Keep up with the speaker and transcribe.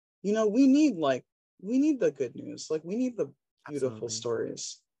we need the good news. Like, we need the beautiful Absolutely.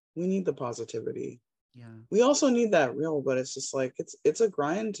 stories. We need the positivity. Yeah. We also need that real, but it's just like it's a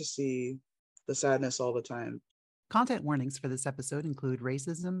grind to see the sadness all the time. Content warnings for this episode include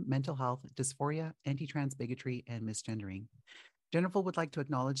racism, mental health, dysphoria, anti-trans bigotry, and misgendering. Genderful would like to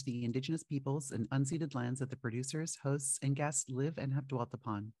acknowledge the Indigenous peoples and unceded lands that the producers, hosts, and guests live and have dwelt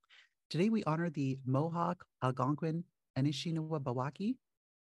upon. Today, we honor the Mohawk, Algonquin, Anishinaabe.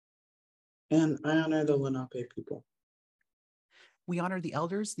 And I honor the Lenape people. We honor the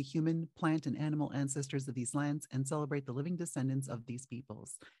elders, the human, plant, and animal ancestors of these lands, and celebrate the living descendants of these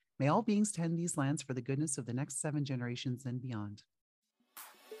peoples. May all beings tend these lands for the goodness of the next 7 generations and beyond.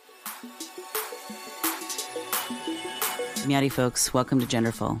 Miati folks, welcome to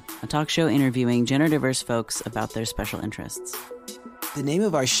Genderful, a talk show interviewing gender-diverse folks about their special interests. The name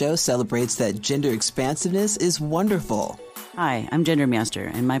of our show celebrates that gender expansiveness is wonderful. Hi, I'm Gender Master,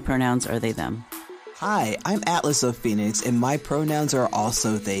 and my pronouns are they, them. Hi, I'm Atlas of Phoenix, and my pronouns are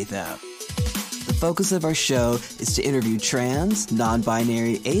also they, them. The focus of our show is to interview trans,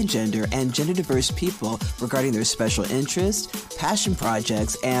 non-binary, agender, and gender-diverse people regarding their special interests, passion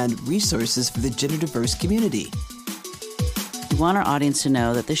projects, and resources for the gender-diverse community. We want our audience to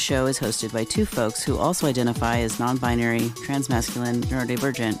know that this show is hosted by 2 folks who also identify as non-binary, transmasculine,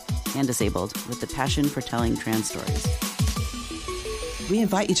 neurodivergent, and disabled, with the passion for telling trans stories. We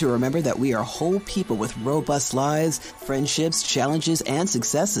invite you to remember that we are whole people with robust lives, friendships, challenges, and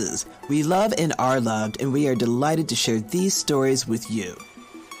successes. We love and are loved, and we are delighted to share these stories with you.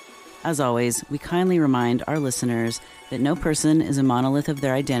 As always, we kindly remind our listeners that no person is a monolith of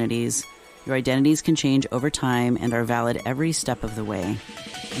their identities. Your identities can change over time and are valid every step of the way.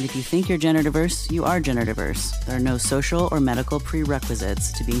 And if you think you're gender diverse, you are gender diverse. There are no social or medical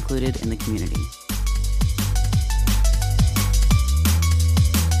prerequisites to be included in the community.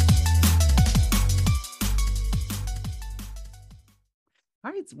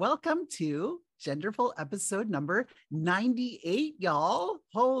 All right, welcome to Genderful episode number 98, y'all.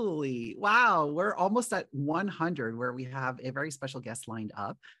 Holy wow, we're almost at 100, where we have a very special guest lined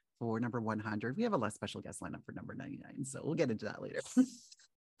up for number 100. We have a less special guest lined up for number 99, so we'll get into that later.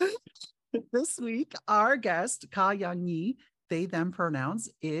 This week, our guest, Kah Yangni, they, them pronouns,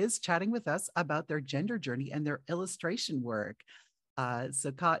 is chatting with us about their gender journey and their illustration work.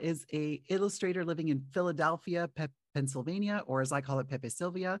 So Kah is a illustrator living in Philadelphia, Pennsylvania, or as I call it, Pepe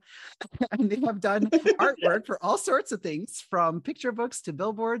Sylvia. And they have done artwork for all sorts of things, from picture books to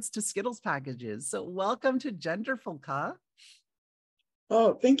billboards to Skittles packages. So welcome to Genderful, Kah.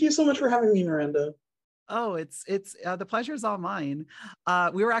 Oh, thank you so much for having me, Miranda. Oh, it's the pleasure is all mine.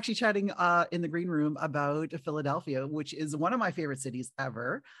 We were actually chatting in the green room about Philadelphia, which is one of my favorite cities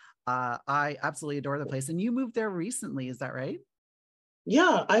ever. I absolutely adore the place. And you moved there recently, is that right?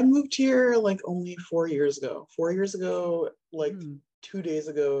 Yeah, I moved here like only 4 years ago. 4 years ago, like 2 days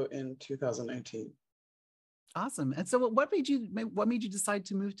ago in 2019. Awesome. And so what made you decide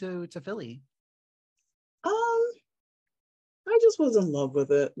to move to Philly? I just was in love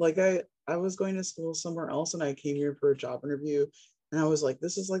with it. Like I was going to school somewhere else and I came here for a job interview and I was like,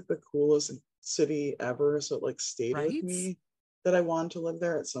 this is like the coolest city ever. So it like stayed with me that I wanted to live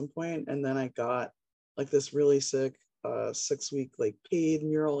there at some point. And then I got like this really sick 6-week like paid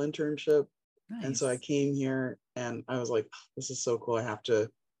mural internship. Nice. And so I came here and I was like, this is so cool. I have to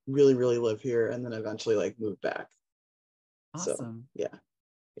really, really live here. And then eventually like move back. Awesome. So,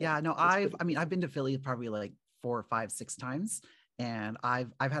 yeah. No, I've been to Philly probably like 4, 5, 6 times. And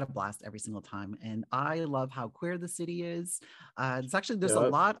I've had a blast every single time. And I love how queer the city is. There's a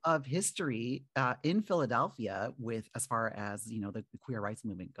lot of history in Philadelphia with, as far as, the queer rights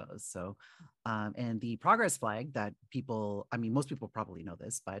movement goes. So, and the progress flag that most people probably know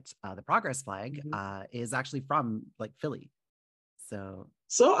this, but the progress flag is actually from like Philly. So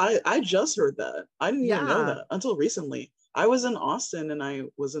I just heard that. I didn't even know that until recently. I was in Austin and I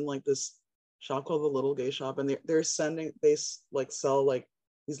was in like this shop called the Little Gay Shop, and they sell like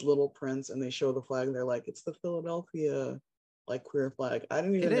these little prints and they show the flag and they're like, it's the Philadelphia like queer flag. I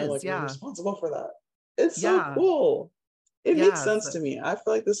didn't even know we're responsible for that. It's so cool. It makes sense to me. I feel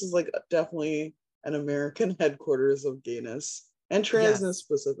like this is like definitely an American headquarters of gayness and transness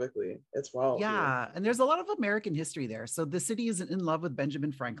specifically. It's wild. Yeah. And there's a lot of American history there. So the city is in love with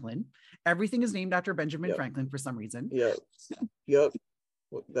Benjamin Franklin. Everything is named after Benjamin Franklin for some reason. Yep.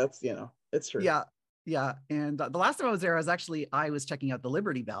 Well, that's, it's true. Yeah. And the last time I was there, I was checking out the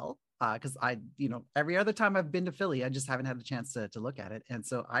Liberty Bell because every other time I've been to Philly, I just haven't had a chance to look at it. And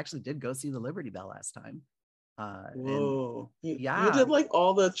so I actually did go see the Liberty Bell last time. Whoa. You did like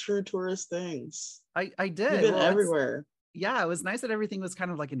all the true tourist things. I did. You've been everywhere. yeah, it was nice that everything was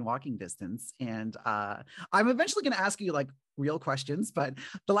kind of like in walking distance. And I'm eventually going to ask you like real questions, but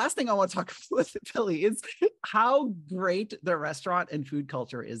the last thing I want to talk with Philly is how great the restaurant and food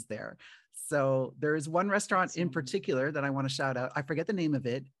culture is there. So there is one restaurant in particular that I want to shout out. I forget the name of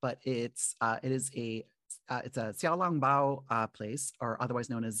it, but it is a Xiaolong Bao place, or otherwise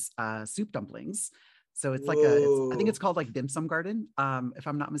known as soup dumplings. So it's like I think it's called like Dim Sum Garden, if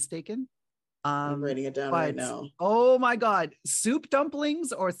I'm not mistaken. I'm writing it down right now. Oh my God, soup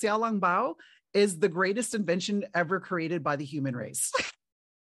dumplings or xiaolong bao is the greatest invention ever created by the human race.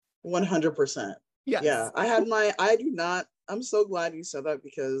 100%. Yes. Yeah, I'm so glad you said that,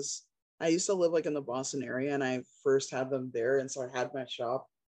 because I used to live like in the Boston area, and I first had them there. And so I had my shop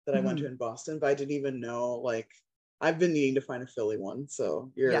that I went to in Boston, but I didn't even know, like, I've been needing to find a Philly one.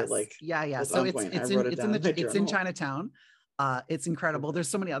 So you're like, yeah. So it's in Chinatown. It's incredible. Okay. There's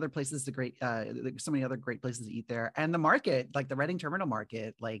so many other places there's so many other great places to eat there. And the market, like the Reading Terminal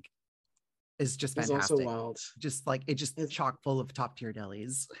Market, like is just fantastic. It's also wild. Just like it's chock full of top tier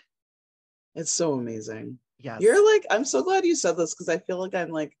delis. It's so amazing. Yes. You're like, I'm so glad you said this, because I feel like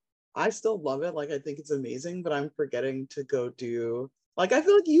I still love it. Like, I think it's amazing, but I'm forgetting to go do, like, I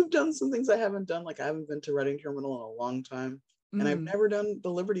feel like you've done some things I haven't done. Like, I haven't been to Reading Terminal in a long time, and I've never done the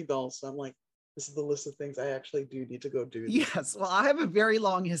Liberty Bell. So I'm like, this is the list of things I actually do need to go do. Yes. Well, I have a very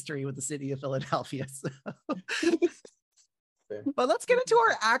long history with the city of Philadelphia. So. But let's get into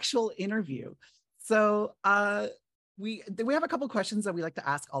our actual interview. So we have a couple questions that we like to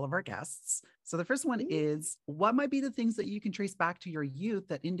ask all of our guests. So the first one is, what might be the things that you can trace back to your youth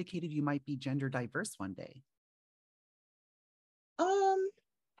that indicated you might be gender diverse one day?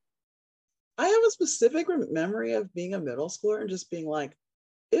 I have a specific memory of being a middle schooler and just being like,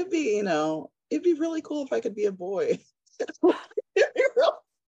 it'd be really cool if I could be a boy.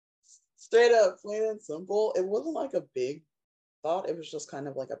 Straight up, plain and simple. It wasn't like a big thought. It was just kind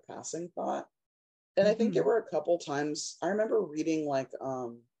of like a passing thought. And I think there were a couple times I remember reading like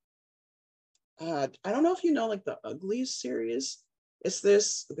I don't know if you know like the Uglies series. There's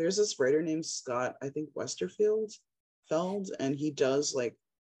this writer named Scott, I think Westerfield and he does like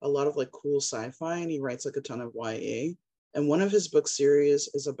a lot of like cool sci-fi, and he writes like a ton of YA. And one of his book series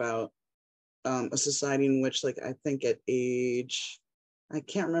is about a society in which, like, I think at age, I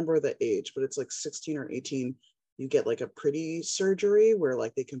can't remember the age, but it's like 16 or 18, you get like a pretty surgery where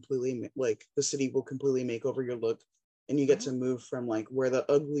like they completely, like the city will completely make over your look, and you get to move from like where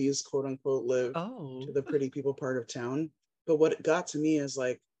the uglies quote unquote live to the pretty people part of town. But what got to me is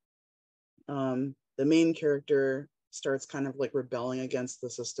like the main character starts kind of like rebelling against the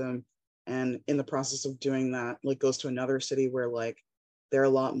system, and in the process of doing that, like goes to another city where like they're a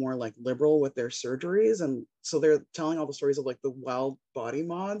lot more like liberal with their surgeries, and so they're telling all the stories of like the wild body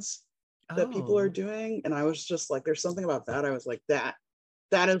mods that people are doing. And I was just like, there's something about that. I was like, that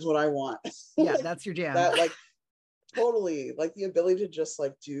is what I want. Yeah, that's your jam. That like totally, like the ability to just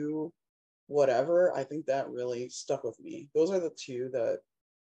like do whatever. I think that really stuck with me. Those are the two that,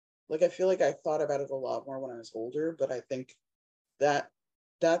 like, I feel like I thought about it a lot more when I was older, but I think that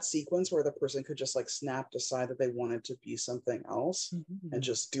sequence where the person could just like snap, decide that they wanted to be something else and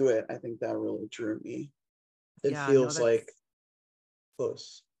just do it, I think that really drew me. It feels like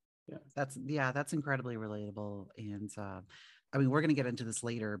close. Yeah. That's incredibly relatable. And I mean, we're going to get into this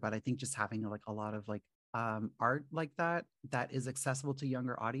later, but I think just having like a lot of like art like that is accessible to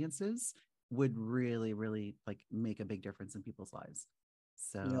younger audiences would really, really like make a big difference in people's lives.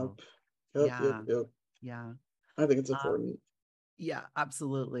 So Yep. Yeah. I think it's important. Yeah,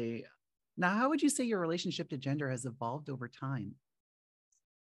 absolutely. Now, how would you say your relationship to gender has evolved over time?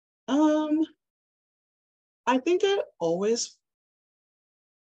 I think I always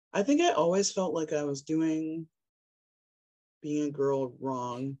felt like I was doing being a girl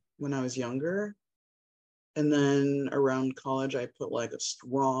wrong when I was younger. And then around college, I put like a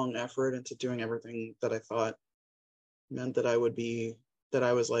strong effort into doing everything that I thought meant that I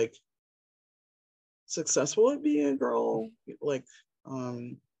was like successful at being a girl, like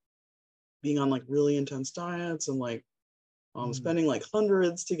being on like really intense diets and like spending like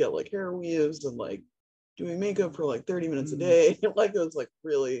hundreds to get like hair weaves and like doing makeup for like 30 minutes a day. Like it was like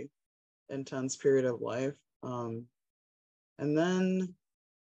really intense period of life. And then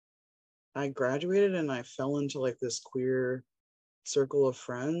I graduated and I fell into like this queer circle of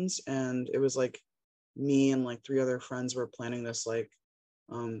friends, and it was like me and like 3 other friends were planning this like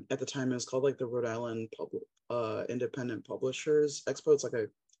at the time it was called like the Rhode Island Independent Publishers Expo. It's like a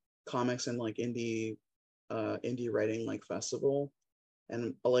comics and like indie writing like festival,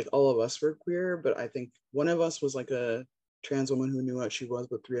 and like all of us were queer, but I think one of us was like a trans woman who knew what she was,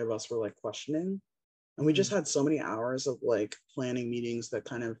 but 3 of us were like questioning. And we just had so many hours of like planning meetings that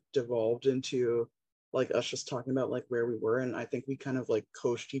kind of devolved into like us just talking about like where we were. And I think we kind of like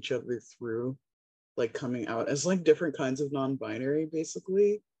coached each other through like coming out as like different kinds of non-binary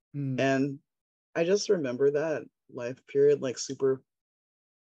basically. And I just remember that life period like super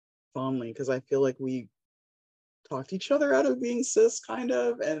fondly because I feel like we talked each other out of being cis kind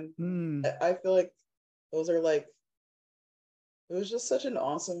of. And I feel like those are like, it was just such an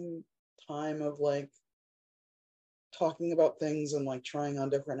awesome time of like talking about things and like trying on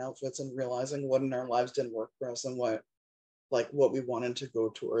different outfits and realizing what in our lives didn't work for us and what we wanted to go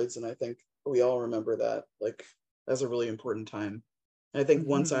towards. And I think we all remember that like as a really important time. And I think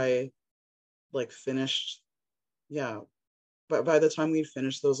once I like finished, yeah, but by the time we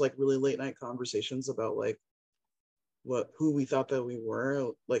finished those like really late night conversations about like who we thought that we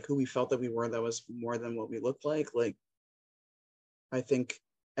were, like who we felt that we were, that was more than what we looked like I think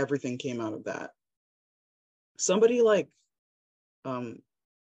everything came out of that. Somebody like I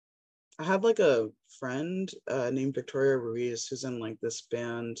have like a friend named Victoria Ruiz who's in like this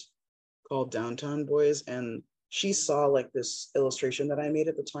band called Downtown Boys, and she saw like this illustration that I made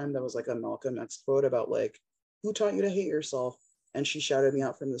at the time that was like a Malcolm X quote about like, who taught you to hate yourself? And she shouted me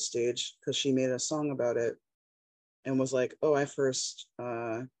out from the stage because she made a song about it and was like, oh, I first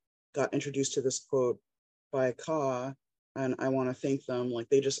got introduced to this quote by Kah, and I want to thank them. Like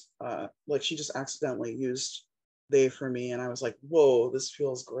they just like she just accidentally used they for me, and I was like, whoa, this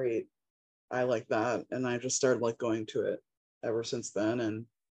feels great. I like that. And I just started like going to it ever since then. And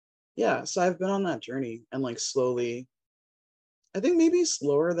yeah, so I've been on that journey and like slowly, I think maybe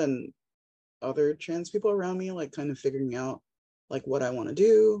slower than other trans people around me, like kind of figuring out like what I want to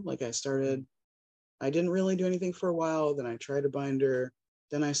do. Like I didn't really do anything for a while. Then I tried a binder.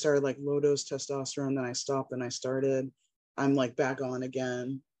 Then I started like low dose testosterone. Then I stopped. Then I started. I'm like back on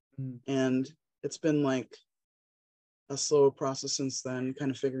again. And it's been like a slow process since then,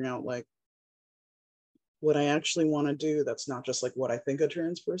 kind of figuring out like what I actually want to do. That's not just like what I think a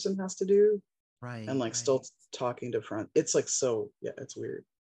trans person has to do. Right. And like still talking to front. It's like, so yeah, it's weird.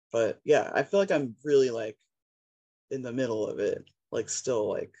 But yeah, I feel like I'm really like in the middle of it, like still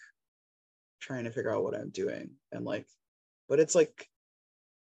like trying to figure out what I'm doing. And like, but it's like,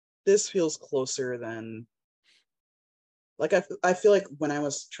 this feels closer than like, I feel like when I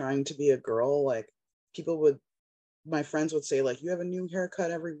was trying to be a girl, like my friends would say like, you have a new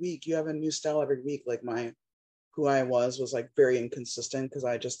haircut every week, you have a new style every week. Like who I was like very inconsistent because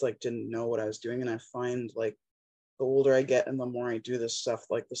I just like didn't know what I was doing. And I find like the older I get and the more I do this stuff,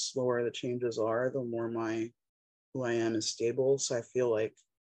 like the slower the changes are, the more who I am is stable. So I feel like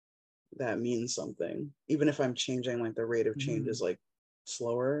that means something. Even if I'm changing, like the rate of change is like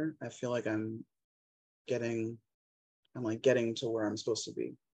slower, I feel like I'm getting to where I'm supposed to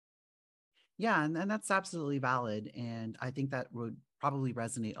be. Yeah, and that's absolutely valid. And I think that would probably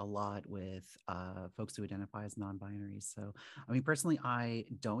resonate a lot with folks who identify as non-binary. So, I mean, personally, I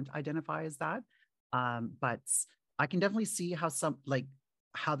don't identify as that, but I can definitely see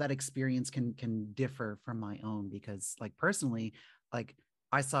how that experience can differ from my own, because like personally, like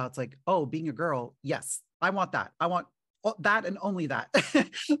I saw it's like, oh, being a girl, yes, I want that. I want that and only that.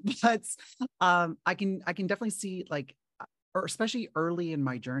 But I can definitely see like, or especially early in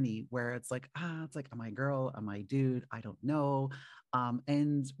my journey where it's like, am I a girl? Am I a dude? I don't know.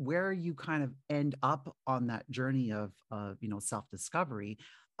 And where you kind of end up on that journey of self-discovery,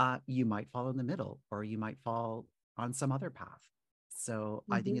 you might fall in the middle, or you might fall on some other path. So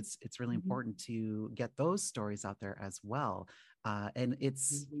I think it's really important to get those stories out there as well. And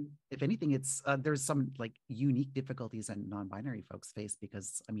it's, if anything, it's there's some like unique difficulties that non-binary folks face,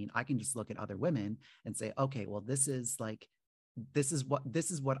 because I mean, I can just look at other women and say, okay, well, this is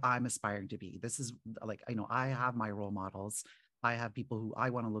what I'm aspiring to be. This is like, I have my role models. I have people who I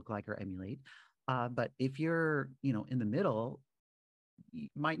want to look like or emulate. But if you're, in the middle, you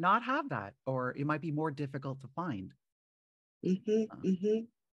might not have that, or it might be more difficult to find. And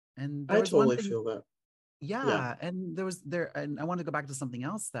there I was totally one thing, feel that. yeah. And and I want to go back to something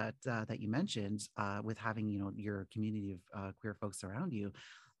else that you mentioned with having, your community of queer folks around you.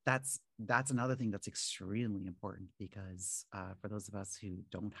 That's another thing that's extremely important, because for those of us who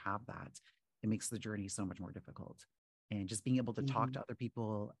don't have that, it makes the journey so much more difficult. And just being able to talk to other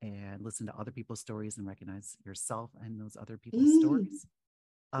people and listen to other people's stories and recognize yourself and those other people's stories.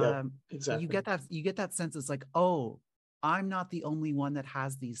 Exactly. You get that sense. It's like, oh, I'm not the only one that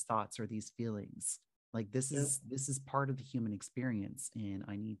has these thoughts or these feelings. Like this is part of the human experience, and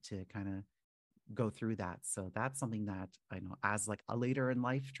I need to kind of go through that. So that's something that I know, as like a later in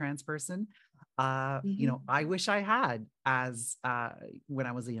life trans person, I wish I had as when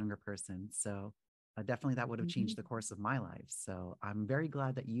I was a younger person. So definitely that would have changed the course of my life. So I'm very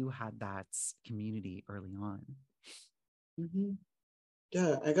glad that you had that community early on.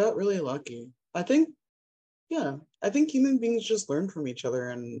 Yeah, I got really lucky. I think human beings just learn from each other.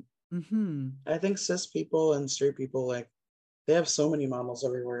 And I think cis people and straight people, like, they have so many models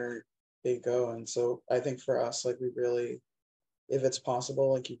everywhere they go. And so I think for us, like, we really, if it's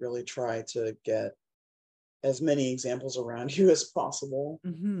possible, like, you really try to get as many examples around you as possible.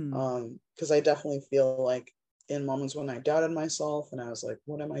 Because I definitely feel like in moments when I doubted myself and I was like,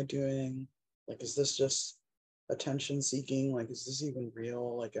 what am I doing? Like, is this just attention seeking? Like, is this even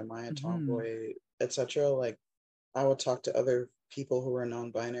real? Like, am I a tomboy, etc.? Like, I would talk to other people who were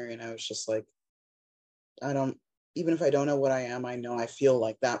non-binary, and I was just like, even if I don't know what I am, I know I feel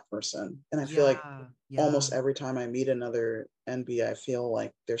like that person. And I feel like almost every time I meet another NB, I feel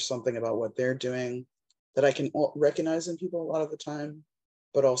like there's something about what they're doing that I can recognize in people a lot of the time,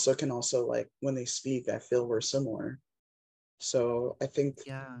 but also can also, like, when they speak, I feel we're similar. So I think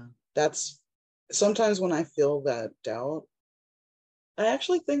that's sometimes when I feel that doubt, I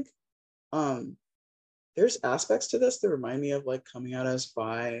actually think there's aspects to this that remind me of, like, coming out as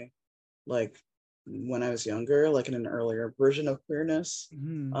bi, like, when I was younger, like in an earlier version of queerness,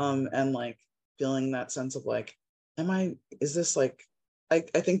 and like feeling that sense of like, is this like, I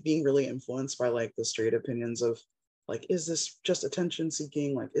think being really influenced by like the straight opinions of like, is this just attention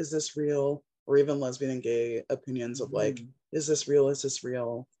seeking? Like, is this real? Or even lesbian and gay opinions of like, is this real? Is this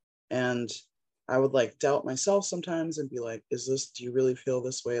real? And I would like doubt myself sometimes and be like, do you really feel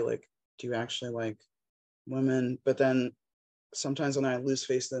this way? Like, do you actually like women? But then sometimes when I lose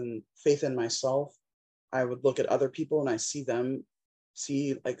faith in myself, I would look at other people and I see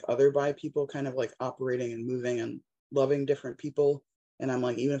like other bi people kind of like operating and moving and loving different people. And I'm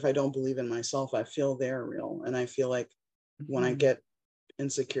like, even if I don't believe in myself, I feel they're real. And I feel like when I get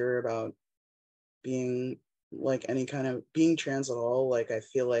insecure about being like any kind of being trans at all, like I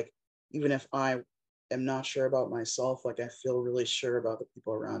feel like even if I am not sure about myself, like I feel really sure about the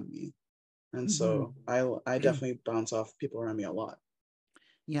people around me. And so I definitely bounce off people around me a lot.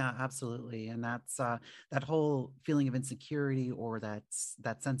 Yeah, absolutely. And that's that whole feeling of insecurity or that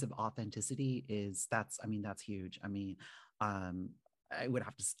sense of authenticity that's huge. I mean, I would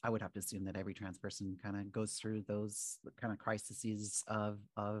have to assume that every trans person kind of goes through those kind of crises of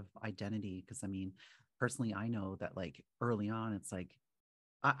identity. Because I mean, personally, I know that like early on, it's like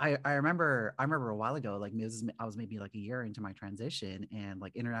I remember a while ago, like I was maybe like a year into my transition, and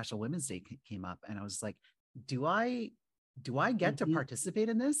like International Women's Day came up, and I was like, do I get to participate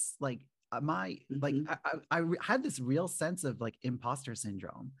in this? Like, am I like I had this real sense of like imposter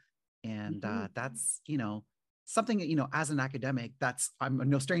syndrome, and that's something that, as an academic, I'm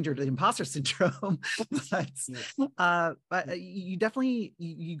no stranger to imposter syndrome, but you definitely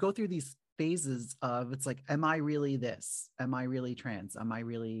you go through these phases of it's like, am I really this? Am I really trans? Am I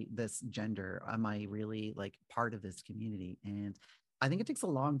really this gender? Am I really like part of this community? And I think it takes a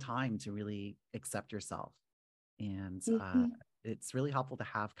long time to really accept yourself. And it's really helpful to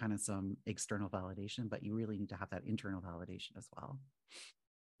have kind of some external validation, but you really need to have that internal validation as well.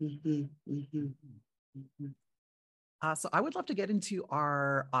 So I would love to get into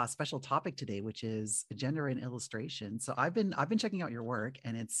our special topic today, which is gender in illustration. So I've been checking out your work,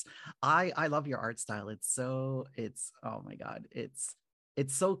 and I love your art style. It's oh my God, it's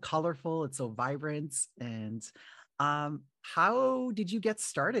so colorful, it's so vibrant. And how did you get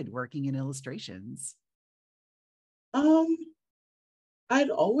started working in illustrations? I'd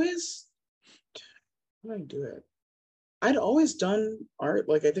always how do I do it? I'd always done art.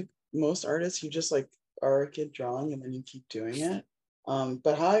 Like, I think most artists, you just like are a kid drawing and then you keep doing it.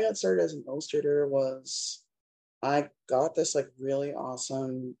 But how I got started as an illustrator was I got this like really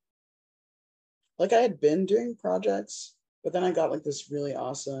awesome, like I had been doing projects, but then I got like this really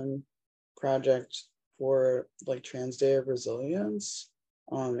awesome project for like Trans Day of Resilience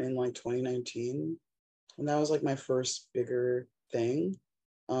in like 2019. And that was like my first bigger thing.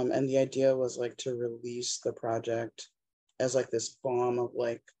 And the idea was like to release the project as like this bomb of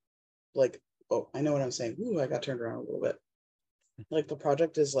like, oh, I know what I'm saying. Ooh, I got turned around a little bit. Like the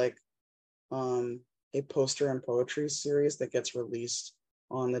project is like a poster and poetry series that gets released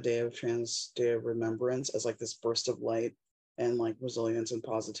on the day of Trans Day of Remembrance as like this burst of light and like resilience and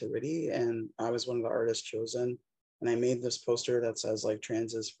positivity. And I was one of the artists chosen. And I made this poster that says like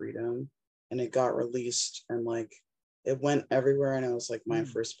trans is freedom. And it got released and like it went everywhere. And it was like my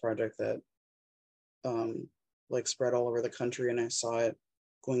first project that like spread all over the country. And I saw it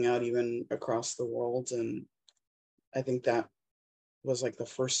going out even across the world. And I think that was like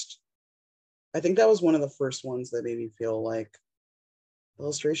I think that was one of the first ones that made me feel like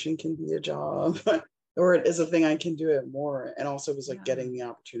illustration can be a job or it is a thing I can do it more. And also it was like getting the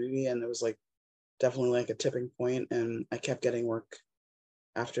opportunity, and it was like definitely like a tipping point, and I kept getting work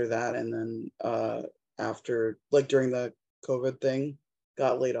after that. And then after like during the COVID thing,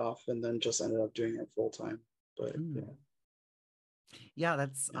 got laid off, and then just ended up doing it full time. But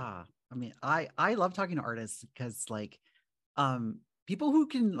that's I mean, I love talking to artists because like people who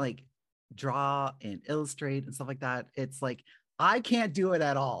can like draw and illustrate and stuff like that, it's like I can't do it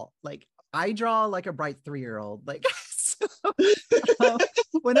at all. Like I draw like a bright 3-year-old. Like so,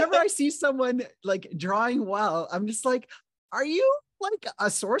 whenever I see someone like drawing well, I'm just like, are you like a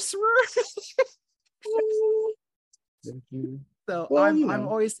sorcerer? Thank you. So well, I'm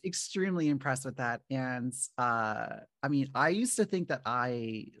always extremely impressed with that. And I mean, I used to think that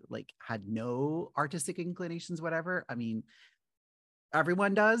I like had no artistic inclinations, whatever. I mean,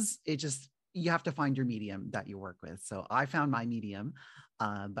 everyone does. It just, you have to find your medium that you work with. So I found my medium,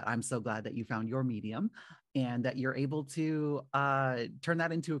 but I'm so glad that you found your medium and that you're able to turn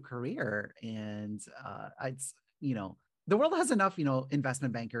that into a career. And it's, you know, the world has enough, you know,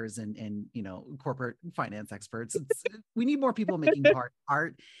 investment bankers and you know, corporate finance experts. We need more people making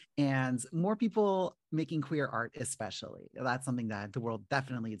art and more people making queer art, especially. That's something that the world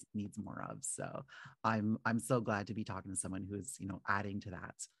definitely needs more of. So I'm so glad to be talking to someone who's, you know, adding to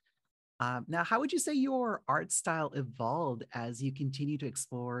that. Now, how would you say your art style evolved as you continue to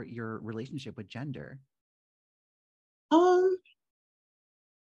explore your relationship with gender?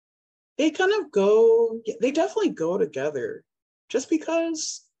 They definitely go together, just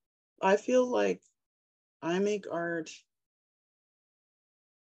because I feel like I make art.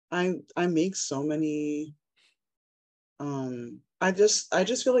 I make so many, I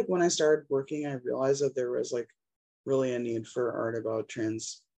just feel like when I started working, I realized that there was like really a need for art about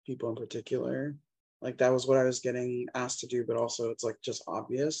trans people in particular. Like that was what I was getting asked to do, but also it's like just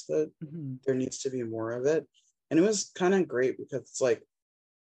obvious that there needs to be more of it. And it was kind of great because it's like,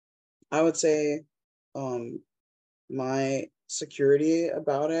 I would say my security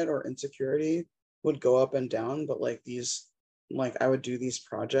about it or insecurity would go up and down, but like I would do these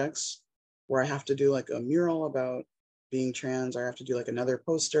projects where I have to do like a mural about being trans, or I have to do like another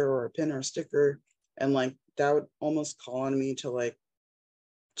poster or a pin or a sticker, and like that would almost call on me to like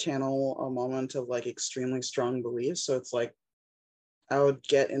channel a moment of like extremely strong beliefs. So it's like I would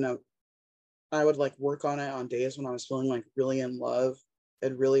like work on it on days when I was feeling like really in love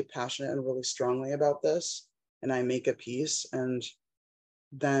and really passionate and really strongly about this, and I make a piece and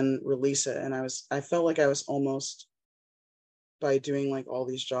then release it. And I felt like I was almost, by doing like all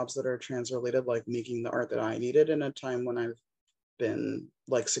these jobs that are trans related, like making the art that I needed in a time when I've been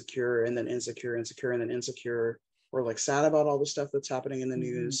like secure and then insecure and then insecure, or like sad about all the stuff that's happening in the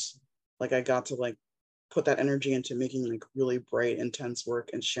news. Like I got to like put that energy into making like really bright, intense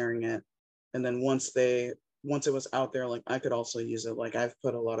work and sharing it. And then once it was out there, like I could also use it. Like I've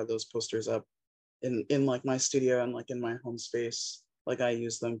put a lot of those posters up in like my studio and like in my home space. Like I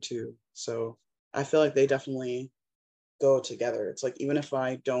use them too. So I feel like they definitely go together. It's like, even if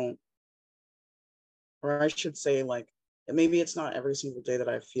I don't, or I should say like, maybe it's not every single day that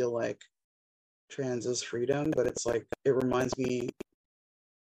I feel like trans is freedom, but it's like, it reminds me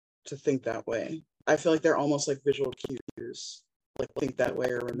to think that way. I feel like they're almost like visual cues. Like think that way,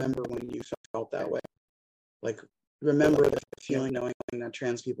 or remember when you felt that way. Like remember the feeling knowing that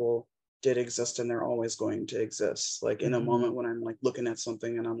trans people did exist and they're always going to exist. Like in a moment when I'm like looking at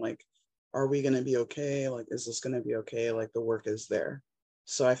something and I'm like, are we going to be okay? Like, is this going to be okay? Like the work is there.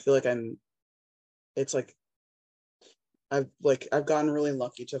 So I feel like it's like, I've gotten really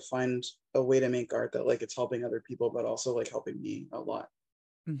lucky to find a way to make art that like it's helping other people, but also like helping me a lot.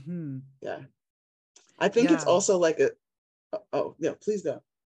 Yeah. I think it's also like oh yeah, please go.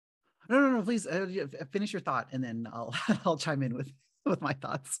 No, please finish your thought and then I'll chime in with my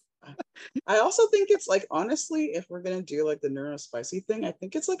thoughts. I also think it's like, honestly, if we're gonna do like the neurospicy thing, I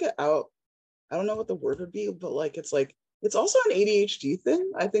think it's like I don't know what the word would be, but like it's also an ADHD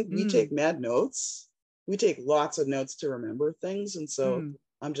thing. I think we take mad notes. We take lots of notes to remember things, and so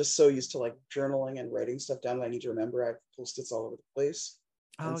I'm just so used to like journaling and writing stuff down that I need to remember. I have Post-its all over the place,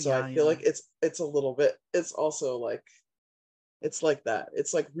 and so I feel like it's a little bit. It's also like it's like that.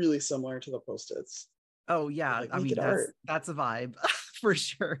 It's like really similar to the Post-its. Oh yeah, like, I mean that's a vibe for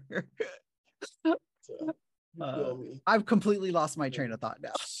sure. So, I've completely lost my train of thought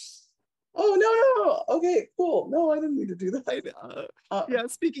now. Oh no. Okay, cool. No, I didn't mean to do that. Yeah,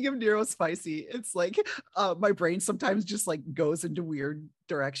 speaking of neurospicy, it's like my brain sometimes just like goes into weird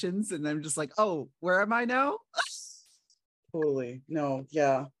directions and I'm just like, oh, where am I now? Totally. No,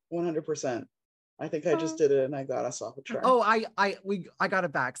 yeah, 100%. I think I just did it and I got us off a track. Oh, I got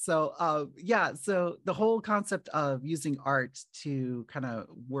it back. So yeah, so the whole concept of using art to kind of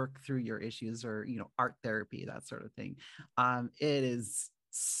work through your issues, or art therapy, that sort of thing, it is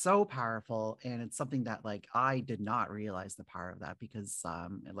so powerful, and it's something that like I did not realize the power of that, because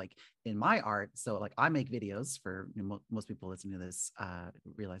like in my art, so like I make videos for most people listening to this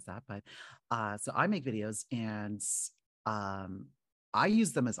realize that, but so I make videos, and I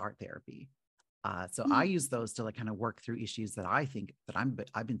use them as art therapy. So I use those to like kind of work through issues that I think that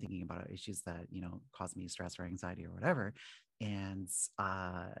I've been thinking about, issues that, cause me stress or anxiety or whatever. And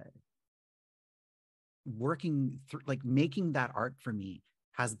working through, like making that art for me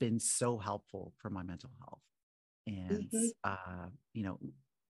has been so helpful for my mental health. And,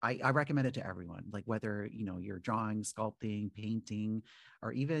 I recommend it to everyone, like whether, you're drawing, sculpting, painting,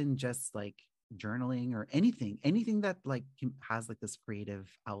 or even just like journaling or anything that like has like this creative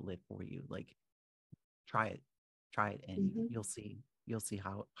outlet for you. Like, try it, and you'll see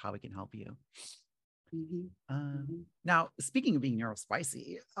how it can help you. Now, speaking of being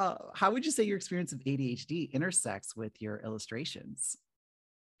neurospicy, how would you say your experience of ADHD intersects with your illustrations?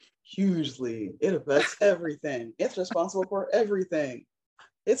 Hugely. It affects everything. It's responsible for everything.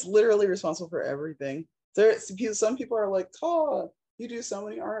 It's literally responsible for everything. Some people are like, oh, you do so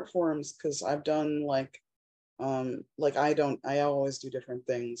many art forms, because I've done like I always do different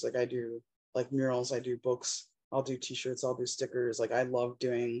things. Like I do like murals, I do books, I'll do t-shirts, I'll do stickers. Like I'm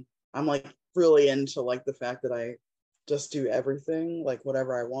like really into like the fact that I just do everything, like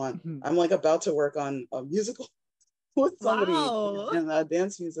whatever I want. I'm like about to work on a musical with somebody in a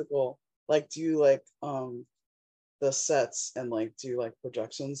dance musical, like do like the sets and like do like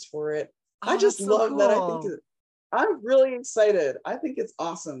projections for it. I just love that. I'm really excited. I think it's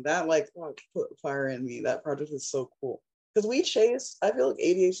awesome. That like put fire in me. That project is so cool. Because I feel like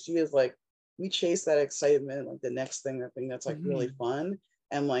ADHD is like, we chase that excitement, like the next thing, that thing that's like really fun.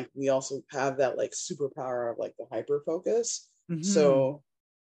 And like, we also have that like superpower of like the hyper focus. So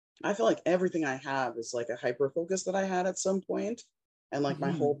I feel like everything I have is like a hyper focus that I had at some point. And like my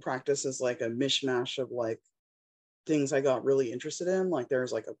whole practice is like a mishmash of like things I got really interested in. Like there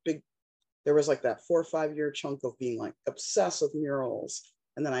was like that 4 or 5 year chunk of being like obsessed with murals.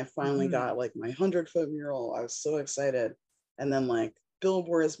 And then I finally got like my 100-foot mural. I was so excited. And then like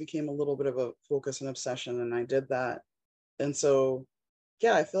billboards became a little bit of a focus and obsession, and I did that. And so,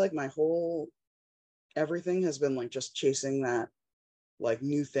 yeah, I feel like everything has been like just chasing that like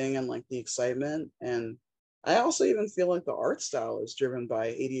new thing and like the excitement. And I also even feel like the art style is driven by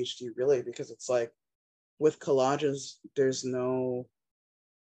ADHD, really, because it's like with collages,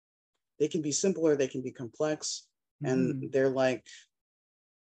 they can be simpler, they can be complex, and they're like,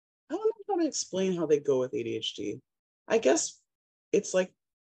 I don't know how to explain how they go with ADHD. I guess it's like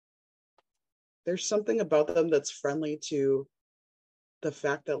there's something about them that's friendly to the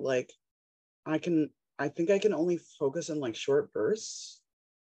fact that like I think I can only focus in like short bursts.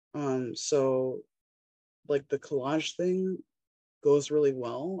 So like the collage thing goes really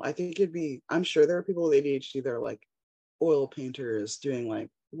well. I'm sure there are people with ADHD that are like oil painters doing like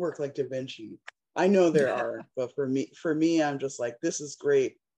work like Da Vinci. I know there are, but for me, I'm just like, this is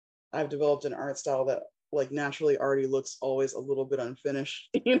great. I've developed an art style that like naturally already looks always a little bit unfinished,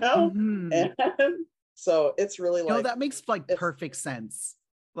 And so it's really like, that makes like perfect sense.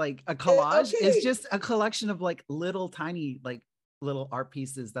 Like a collage is just a collection of like little tiny like little art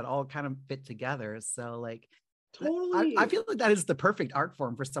pieces that all kind of fit together. So like totally, I feel like that is the perfect art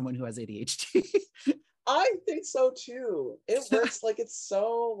form for someone who has ADHD. I think so too. It works. Like it's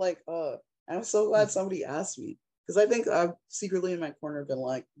so like I'm so glad somebody asked me, because I think I've secretly in my corner been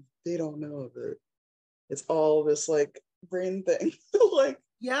like, they don't know that it's all this like brain thing. Like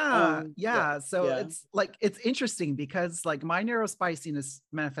so it's like, it's interesting because like my neurospiciness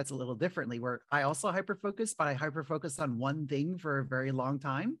manifests a little differently, where I also hyperfocus, but I hyperfocus on one thing for a very long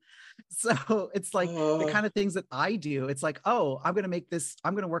time. So it's like the kind of things that I do, it's like, I'm going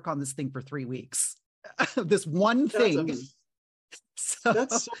to work on this thing for 3 weeks. This one thing.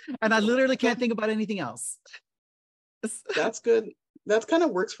 And I literally can't think about anything else. That's good. That kind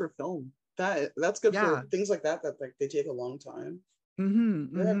of works for film. That's good for things like that like they take a long time.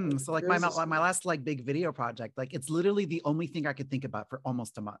 So like my last like big video project, like it's literally the only thing I could think about for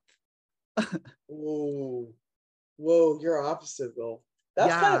almost a month. Whoa, you're opposite though.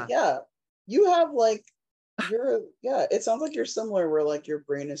 That's kind of you have like it sounds like you're similar, where like your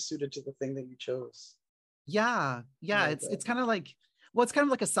brain is suited to the thing that you chose. It's kind of like, well, it's kind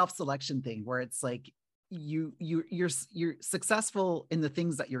of like a self-selection thing, where it's like you're successful in the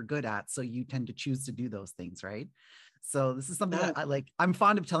things that you're good at, so you tend to choose to do those things, right? So this is something that I'm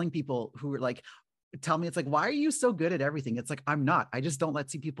fond of telling people who are like, tell me, it's like, why are you so good at everything? It's like, I'm not. I just don't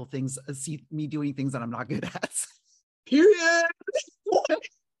let see me doing things that I'm not good at. Period.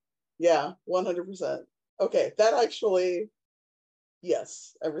 Yeah, 100%. Okay, that actually,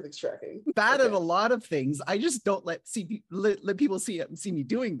 yes, everything's tracking. Bad okay. at a lot of things. I just don't let people see me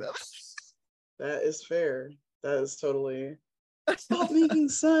doing them. That is fair. That is totally not making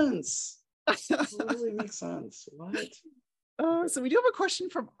sense. Totally makes sense. What? So we do have a question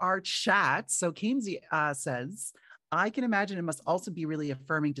from our chat. So Kamesy says, I can imagine it must also be really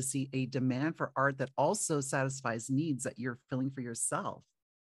affirming to see a demand for art that also satisfies needs that you're filling for yourself.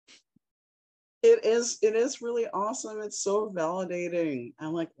 It is really awesome. It's so validating.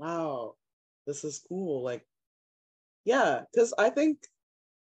 I'm like, wow, this is cool. Like, yeah, because I think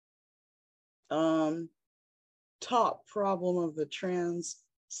top problem of the trans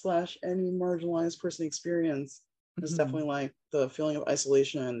 / any marginalized person experience is definitely like the feeling of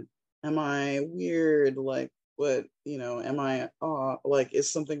isolation. Am I weird? Like, what, am I like,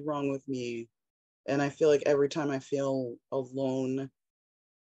 is something wrong with me? And I feel like every time I feel alone,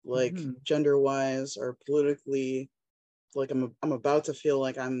 like gender wise or politically, like I'm about to feel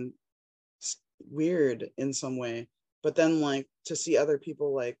like I'm weird in some way, but then like to see other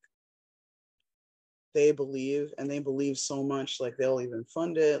people, like they believe so much, like they'll even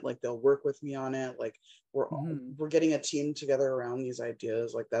fund it, like they'll work with me on it, like we're getting a team together around these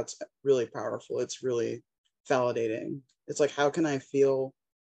ideas. Like that's really powerful. It's really validating. It's like, how can I feel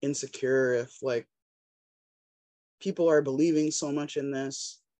insecure if like people are believing so much in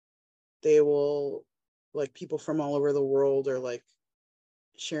this? They will, like, people from all over the world are like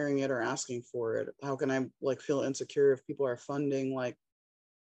sharing it or asking for it. How can I like feel insecure if people are funding, like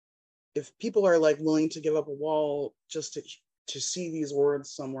if people are like willing to give up a wall just to see these words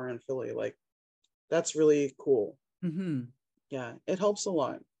somewhere in Philly? Like that's really cool. Yeah, it helps a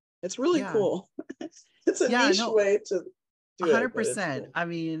lot. It's really cool. It's a niche way to do 100%. Cool. I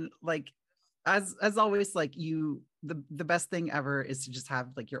mean, like as always, like the best thing ever is to just have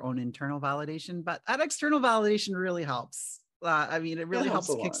like your own internal validation, but that external validation really helps. I mean, it really helps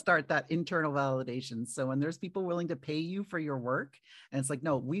kickstart that internal validation. So when there's people willing to pay you for your work, and it's like,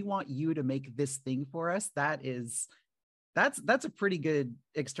 no, we want you to make this thing for us, that's a pretty good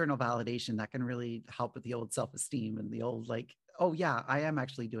external validation that can really help with the old self-esteem and the old like, oh yeah, I am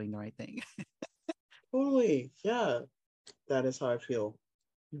actually doing the right thing. Totally. Yeah, that is how I feel.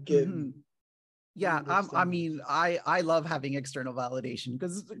 You get Yeah, I mean, I love having external validation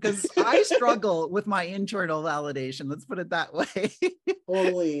because I struggle with my internal validation. Let's put it that way.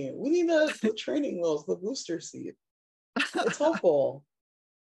 Totally. We need the training wheels, the booster seat. It's helpful.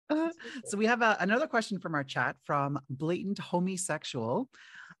 So we have another question from our chat from Blatant Homosexual.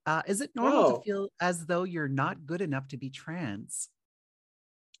 Is it normal to feel as though you're not good enough to be trans?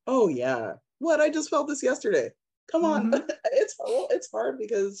 Oh yeah. What? I just felt this yesterday. Come on. It's hard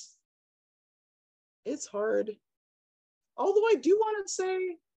because it's hard. Although I do want to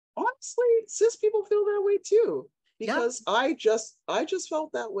say, honestly, cis people feel that way too. Because I just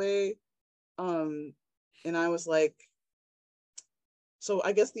felt that way. And I was like, so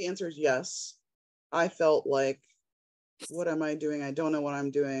I guess the answer is yes. I felt like, what am I doing? I don't know what I'm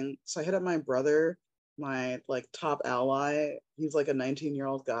doing. So I hit up my brother, my like top ally. He's like a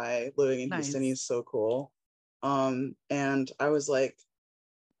 19-year-old guy living in Houston. He's so cool. And I was like,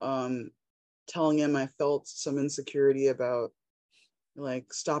 telling him I felt some insecurity about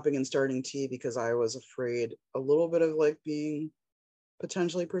like stopping and starting tea because I was afraid a little bit of like being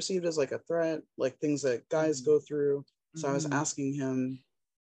potentially perceived as like a threat, like things that guys go through. So I was asking him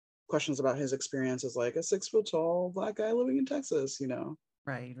questions about his experience as like a 6 foot tall Black guy living in Texas,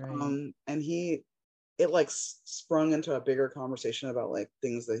 Right. And it like sprung into a bigger conversation about like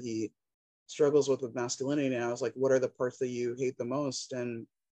things that he struggles with masculinity. And I was like, what are the parts that you hate the most? And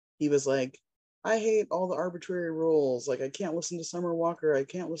he was like, I hate all the arbitrary rules. Like I can't listen to Summer Walker. I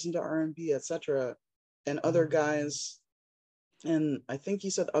can't listen to R&B, etc. And other guys, and I think he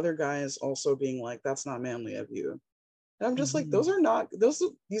said other guys also being like, that's not manly of you. And I'm just like,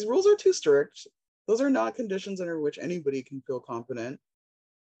 these rules are too strict. Those are not conditions under which anybody can feel confident.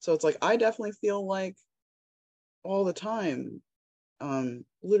 So it's like, I definitely feel like all the time,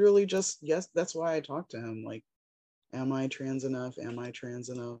 literally just, yes, that's why I talk to him. Like, am I trans enough? Am I trans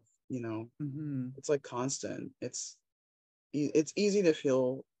enough? It's like constant. It's easy to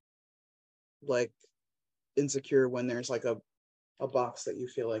feel like insecure when there's like a box that you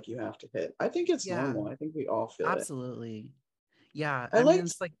feel like you have to hit. I think it's normal. I think we all feel absolutely. Yeah. I mean,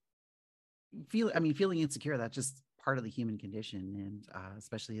 it's like feeling insecure. That's just part of the human condition. And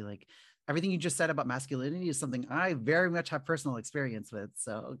especially like everything you just said about masculinity is something I very much have personal experience with.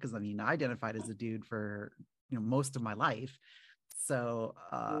 So, because I mean, I identified as a dude for, most of my life. So,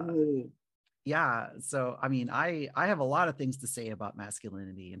 yeah. So, I mean, I have a lot of things to say about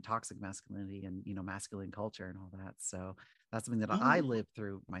masculinity and toxic masculinity and, masculine culture and all that. So that's something that I lived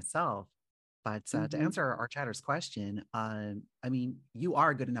through myself. But to answer our chatter's question, I mean, you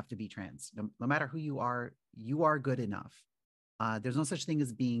are good enough to be trans. No matter who you are good enough. There's no such thing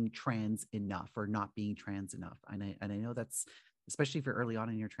as being trans enough or not being trans enough. And I know that's, especially if you're early on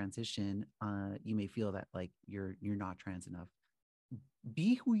in your transition, you may feel that like you're not trans enough.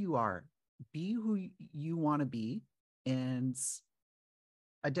 Be who you are. Be who you want to be, and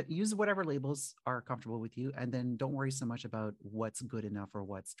use whatever labels are comfortable with you, and then don't worry so much about what's good enough or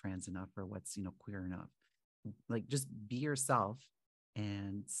what's trans enough or what's queer enough. Like, just be yourself,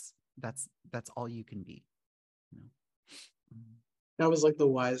 and that's all you can be. That was like the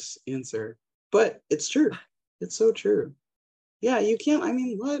wise answer, but it's true. It's so true. Yeah, you can't. I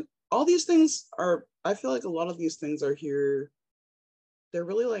mean, what all these things are. I feel like a lot of these things are here. They're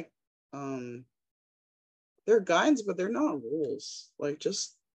really like they're guides, but they're not rules. Like,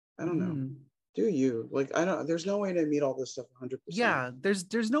 just, I don't know, do you, like, I don't, there's no way to meet all this stuff 100%. Yeah,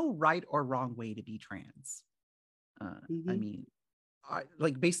 there's no right or wrong way to be trans. I mean,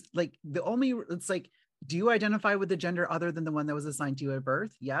 it's like, do you identify with the gender other than the one that was assigned to you at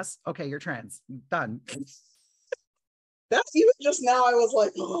birth? Yes. Okay, you're trans. Done. That's even just now I was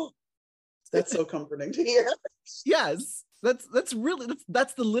like, oh, that's so comforting to hear. Yes. That's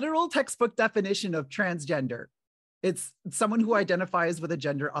the literal textbook definition of transgender. It's someone who identifies with a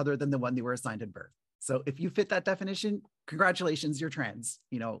gender other than the one they were assigned at birth. So if you fit that definition, congratulations, you're trans.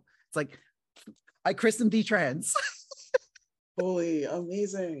 It's like, I christened thee trans. Holy,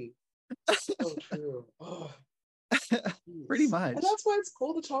 amazing. So true. Oh, pretty much. And that's why it's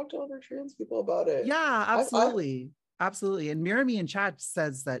cool to talk to other trans people about it. Yeah, absolutely. Absolutely. And Mirami in chat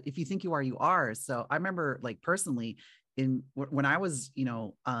says that if you think you are, you are. So I remember, like, personally, when I was,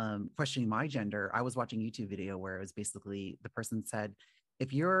 questioning my gender, I was watching a YouTube video where it was basically the person said,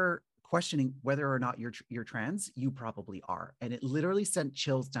 if you're questioning whether or not you're trans, you probably are. And it literally sent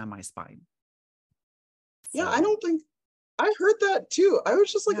chills down my spine. Yeah, I don't think I heard that too. I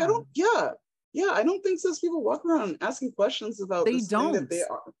was just like, I don't think cis people walk around asking questions about this thing that they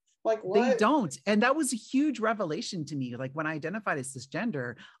are. Like, what? They don't. And that was a huge revelation to me. Like, when I identified as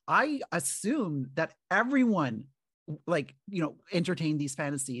cisgender, I assumed that everyone, like, entertain these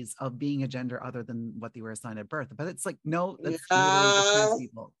fantasies of being a gender other than what they were assigned at birth. But it's like, no, that's literally just trans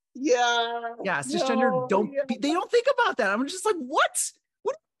people. Yeah. Cisgender they don't think about that. I'm just like, what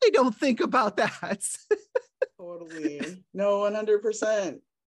they don't think about that? Totally. No, 100%.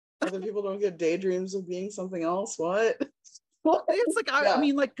 Other people don't get daydreams of being something else. What? It's like, I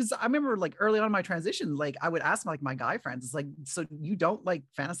mean, like, because I remember, like, early on in my transition, like, I would ask, like, my guy friends, it's like, so you don't, like,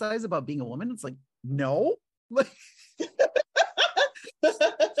 fantasize about being a woman? It's like, no. Like,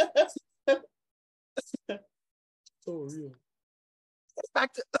 so real.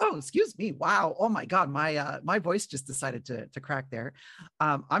 Back to, excuse me. Wow. Oh my God. My voice just decided to crack there.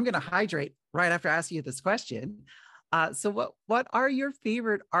 I'm going to hydrate right after asking you this question. So what are your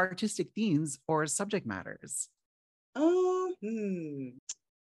favorite artistic themes or subject matters?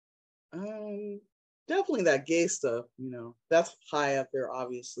 Definitely that gay stuff, that's high up there,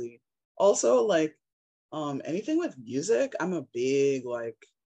 obviously. Also, like, anything with music, I'm a big, like,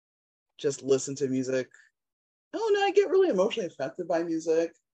 just listen to music. Oh no, I get really emotionally affected by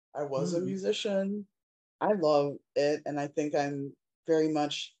music. I was a musician. I love it. And I think I'm very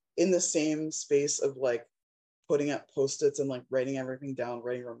much in the same space of, like, putting up post-its and, like, writing everything down,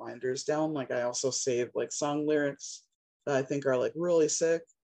 writing reminders down. Like, I also save, like, song lyrics that I think are, like, really sick.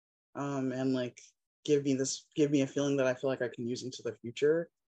 And, like, give me a feeling that I feel like I can use into the future.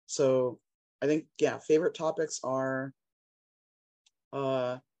 So I think, favorite topics are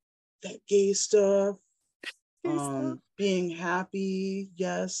that gay stuff. Being happy,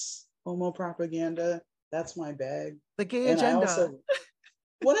 yes. Homo propaganda, that's my bag. The gay agenda. I also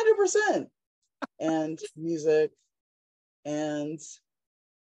 100%. And music and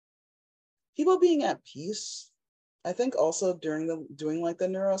people being at peace. I think also doing like the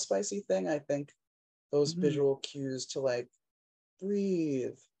neurospicy thing, I think those visual cues to, like,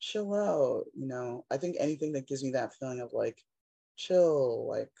 breathe, chill out, I think anything that gives me that feeling of, like, chill,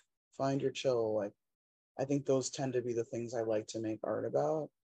 like, find your chill, like, I think those tend to be the things I like to make art about.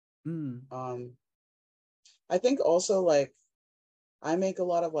 I think also, like, I make a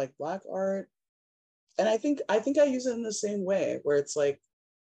lot of, like, Black art, and I think I use it in the same way, where it's like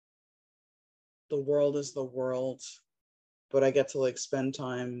the world is the world, but I get to like spend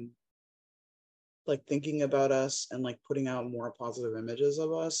time like thinking about us and like putting out more positive images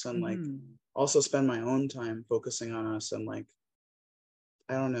of us, and like also spend my own time focusing on us, and like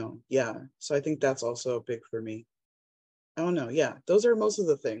I don't know. Yeah. So I think that's also big for me. I don't know. Yeah. Those are most of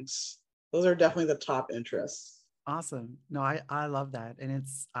the things. Those are definitely the top interests. Awesome. No, I love that. And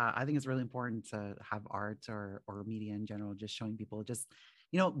it's, I think it's really important to have art or media in general, just showing people just,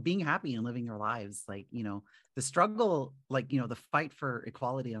 being happy and living their lives. Like, the struggle, like, the fight for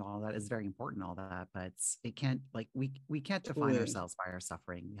equality and all that is very important, all that, but it can't, like, we can't define ourselves by our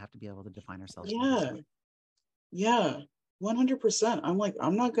suffering. We have to be able to define ourselves. Yeah. Yeah. 100%. I'm like,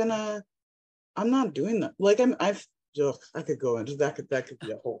 I'm not doing that. Like I could go into that. That could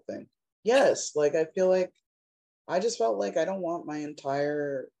be a whole thing. Yes. Like, I feel like I just felt like I don't want my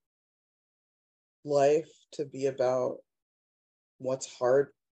entire life to be about what's hard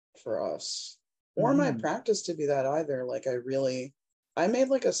for us, or my practice to be that either. Like, I made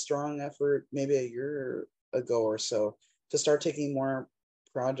like a strong effort maybe a year ago or so to start taking more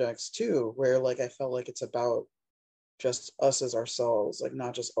projects too, where like I felt like it's about just us as ourselves, like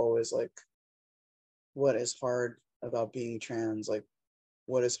not just always like what is hard about being trans, like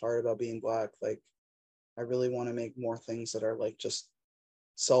what is hard about being Black. Like, I really want to make more things that are like just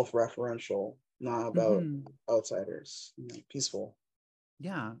self-referential, not about outsiders, peaceful.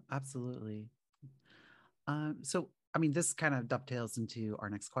 Yeah, absolutely. So, I mean, this kind of dovetails into our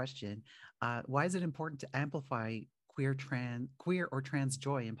next question. Why is it important to amplify queer or trans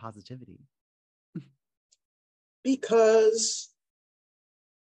joy and positivity? Because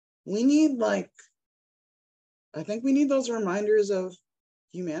we need I think we need those reminders of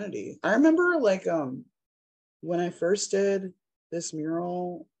humanity. I remember when I first did this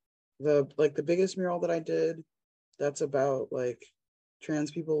mural, the biggest mural that I did, that's about like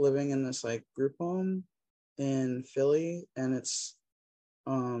trans people living in this like group home in Philly, and it's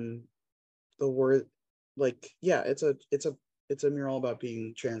the word it's a mural about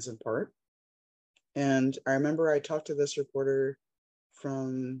being trans in part. And I remember I talked to this reporter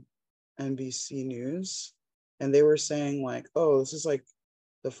from NBC News, and they were saying like, oh, this is like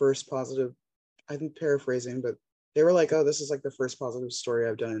the first positive, I think paraphrasing, but they were like, oh, this is like the first positive story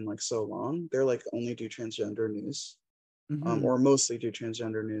I've done in like so long. They're like, only do transgender news, or mostly do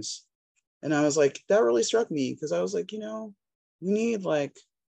transgender news. And I was like, that really struck me, because I was like, we need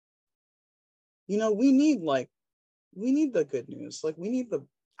we need the good news. Like, we need the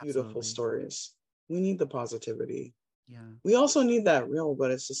beautiful stories. We need the positivity. Yeah. We also need that real,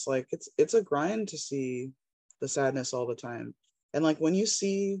 but it's just like, it's a grind to see the sadness all the time. And like, when you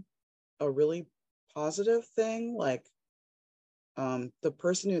see a really positive thing, like the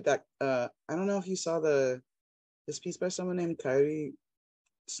person I don't know if you saw this piece by someone named Kyrie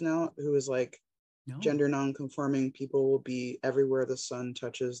Snout, who is like, no. Gender non-conforming people will be everywhere the sun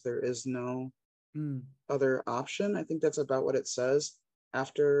touches. There is no other option. I think that's about what it says.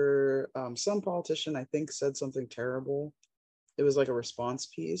 After some politician, I think, said something terrible. It was like a response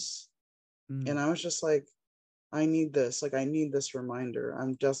piece. And I was just like, I need this. Like, I need this reminder.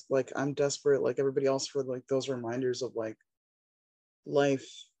 I'm desperate, like everybody else, for like those reminders of like life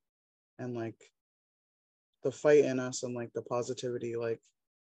and like the fight in us and like the positivity. Like,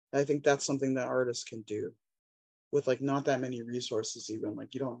 I think that's something that artists can do with like not that many resources. Even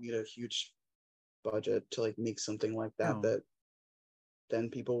like, you don't need a huge budget to like make something like that that then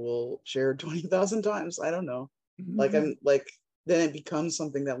people will share 20,000 times. I don't know. Like, I'm like, then it becomes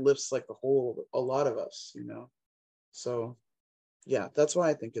something that lifts like a lot of us, So yeah, that's why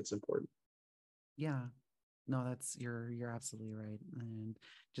I think it's important. Yeah. No, you're absolutely right. And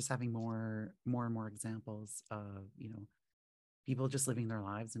just having more and more examples of, people just living their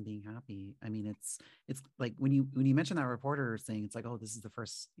lives and being happy. I mean, it's like when you mentioned that reporter saying it's like, oh, this is the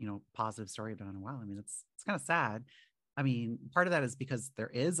first, positive story I've done in a while. I mean, it's kind of sad. I mean, part of that is because there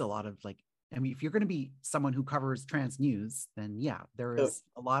is a lot of like, I mean, if you're going to be someone who covers trans news, then yeah, there is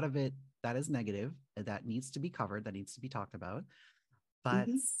a lot of it that is negative, that needs to be covered, that needs to be talked about. But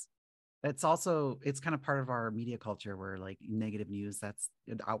it's kind of part of our media culture where like negative news, that's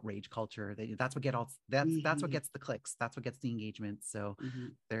outrage culture. That's what that's what gets the clicks. That's what gets the engagement. So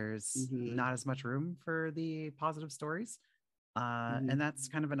there's not as much room for the positive stories. And that's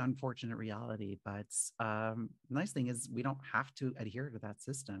kind of an unfortunate reality. But the nice thing is we don't have to adhere to that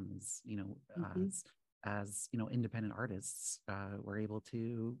system. As independent artists, we're able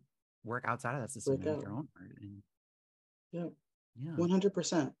to work outside of that system and make our own art. And yeah,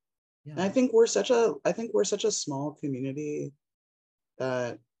 100%. Yeah. And I think we're such a small community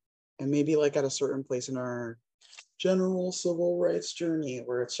that, and maybe like at a certain place in our general civil rights journey,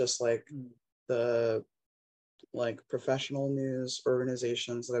 where it's just like the like professional news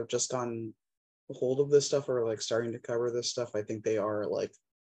organizations that have just gotten a hold of this stuff or like starting to cover this stuff, I think they are like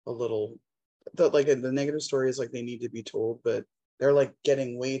a little the negative stories like they need to be told, but they're like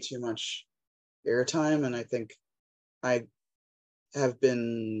getting way too much airtime. And I think I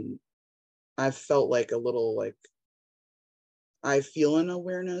I've felt like a little like I feel an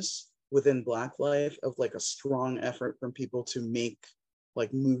awareness within Black life of like a strong effort from people to make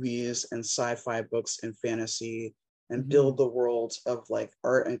like movies and sci-fi books and fantasy and build the world of like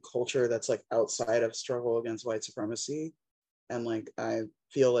art and culture that's like outside of struggle against white supremacy. And like I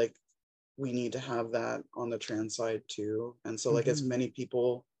feel like we need to have that on the trans side too. And so like as many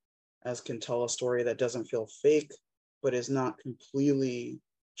people as can tell a story that doesn't feel fake, but is not completely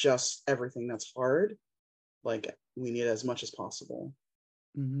just everything that's hard, like we need as much as possible.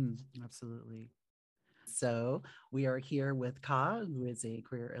 Absolutely. So we are here with Kah, who is a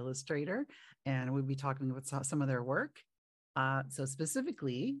queer illustrator, and we'll be talking about some of their work. So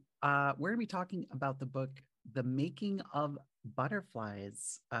specifically, we're going to be talking about the book, The Making of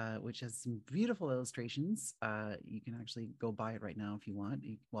Butterflies, which has some beautiful illustrations. You can actually go buy it right now if you want.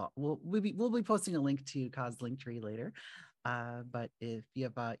 We'll be posting a link to Kah's Linktree later. But if you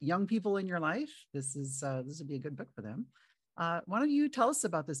have young people in your life, this would be a good book for them. Why don't you tell us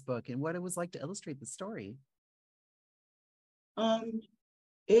about this book and what it was like to illustrate the story?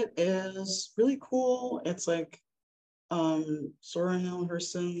 It is really cool. It's like Soren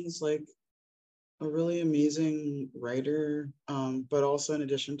Hilderson's like a really amazing writer, but also in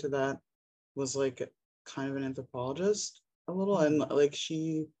addition to that was like kind of an anthropologist a little, and like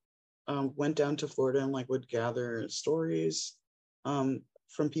she went down to Florida and like would gather stories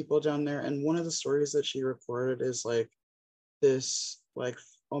from people down there. And one of the stories that she recorded is like this like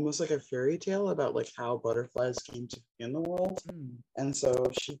almost like a fairy tale about like how butterflies came to be in the world. And so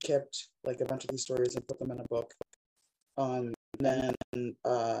she kept like a bunch of these stories and put them in a book. Then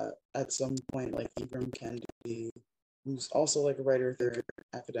at some point like Ibram Kendi, who's also like a writer, theater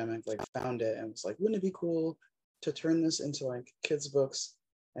academic, like found it and was like, wouldn't it be cool to turn this into like kids books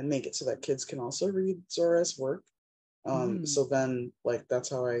and make it so that kids can also read Zora's work? So then like that's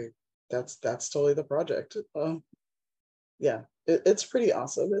totally the project. Yeah, it's pretty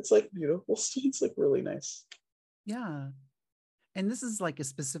awesome. It's like beautiful. It's like really nice. Yeah. And this is like a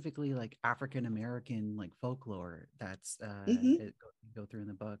specifically like African American like folklore that's go through in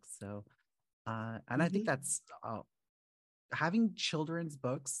the book. So and I think that's having children's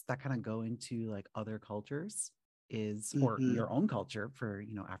books that kind of go into like other cultures is or your own culture for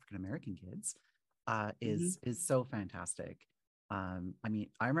African American kids is so fantastic. I mean,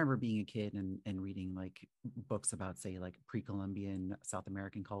 I remember being a kid and reading like books about, say, like pre-Columbian South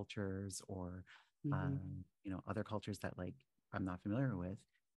American cultures or, other cultures that like I'm not familiar with,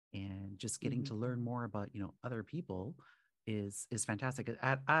 and just getting to learn more about, other people is fantastic,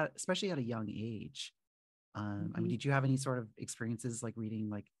 especially at a young age. I mean, did you have any sort of experiences like reading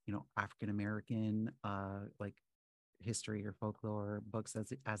like, African American like history or folklore books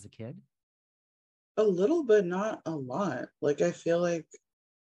as a kid? A little, but not a lot. Like I feel like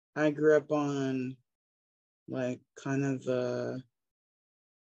I grew up on like kind of the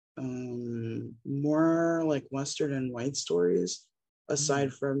more like Western and white stories,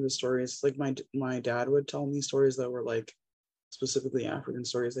 aside from the stories like my dad would tell me stories that were like specifically African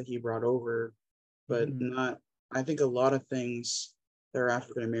stories that he brought over, but not, I think a lot of things that are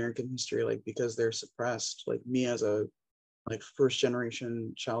African American history, like because they're suppressed, like me as a like first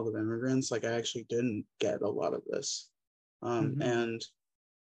generation child of immigrants, like I actually didn't get a lot of this. And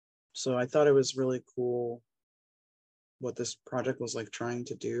so I thought it was really cool what this project was like trying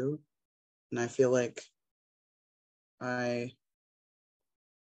to do. And I feel like I've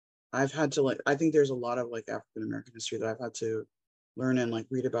had to like, I think there's a lot of like African American history that I've had to learn and like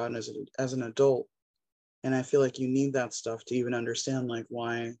read about as an adult. And I feel like you need that stuff to even understand like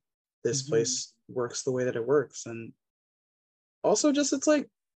why this place works the way that it works. And also just it's like,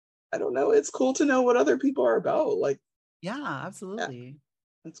 I don't know, it's cool to know what other people are about. Like, yeah, absolutely. Yeah,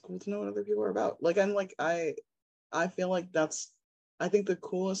 it's cool to know what other people are about. Like, I'm like, I feel like I think the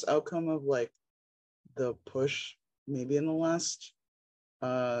coolest outcome of like the push maybe in the last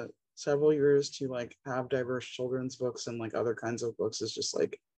several years to like have diverse children's books and like other kinds of books is just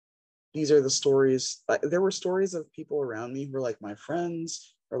like, these are the stories. There were stories of people around me who were like my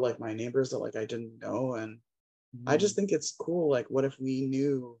friends or like my neighbors that like I didn't know. And I just think it's cool. Like, what if we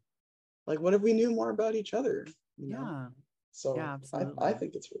knew more about each other? Yeah. So yeah, absolutely. I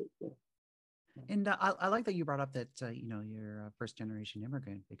think it's really cool. And I like that you brought up that, you're a first generation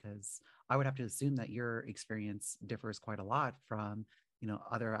immigrant, because I would have to assume that your experience differs quite a lot from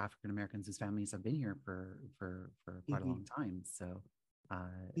other African Americans whose families have been here for quite a long time. So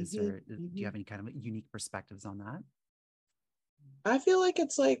is there, do you have any kind of unique perspectives on that? I feel like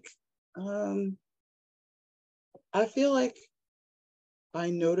it's like, I feel like I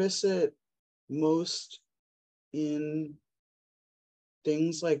notice it most in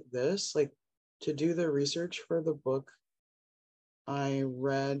things like this. Like, to do the research for the book, I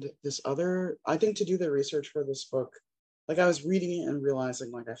read I think to do the research for this book, like I was reading it and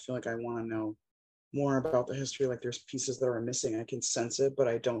realizing like I feel like I want to know more about the history. Like there's pieces that are missing. I can sense it, but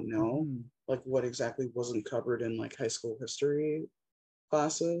I don't know like what exactly wasn't covered in like high school history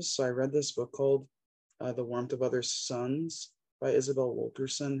classes. So I read this book called The Warmth of Other Suns by Isabel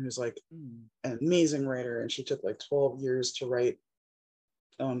Wilkerson, who's like an amazing writer, and she took like 12 years to write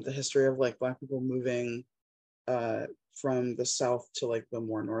the history of like Black people moving from the South to like the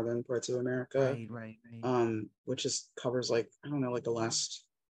more northern parts of America, right. which covers like, I don't know, like the last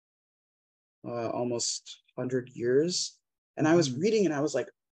almost 100 years. And I was reading and I was like,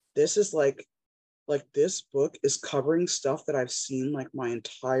 this is like this book is covering stuff that I've seen like my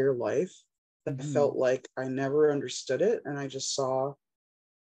entire life, that I felt like I never understood it, and I just saw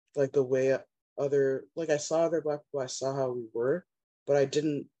like the way I saw other Black people, I saw how we were, but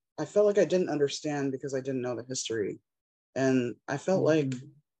I felt like I didn't understand because I didn't know the history. And I felt like,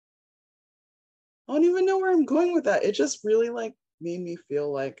 I don't even know where I'm going with that. It just really like made me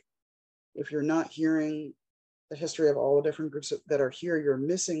feel like if you're not hearing the history of all the different groups that are here, you're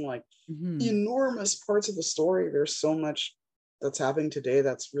missing like enormous parts of the story. There's so much that's happening today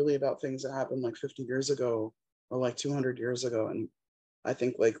that's really about things that happened like 50 years ago or like 200 years ago. And I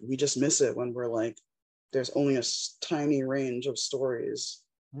think like we just miss it when we're like, there's only a tiny range of stories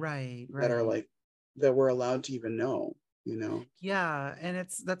that are like, that we're allowed to even know. Yeah, and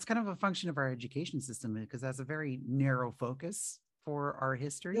that's kind of a function of our education system, because that's a very narrow focus for our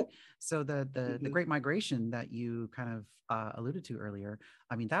history. So the Great Migration that you kind of alluded to earlier,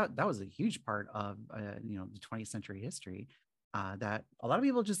 I mean that was a huge part of the 20th century history that a lot of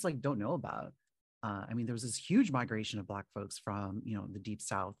people just like don't know about. I mean, there was this huge migration of Black folks from the Deep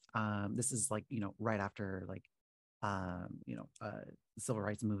South. This is like right after like civil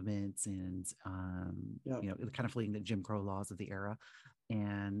rights movements and kind of fleeing the Jim Crow laws of the era.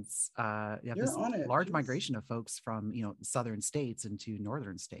 And you have this large migration of folks from southern states into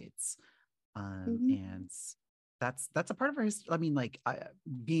northern states, and that's a part of our history. I mean, like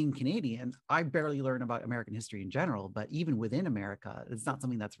being Canadian, I barely learn about American history in general, but even within America, it's not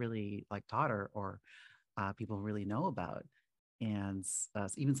something that's really like taught or people really know about. And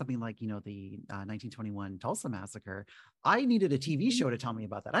even something like the 1921 Tulsa massacre, I needed a TV show to tell me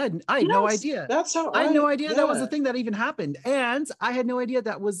about that. I had no idea. That's how I had no idea that was a thing that even happened, and I had no idea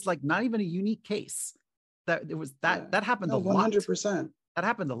that was like not even a unique case. That it was that happened a lot. 100%. That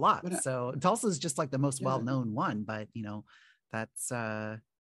happened a lot. So Tulsa is just like the most well-known one, but that's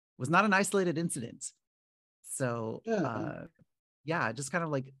was not an isolated incident. So just kind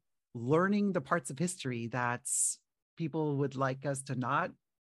of like learning the parts of history that's people would like us to not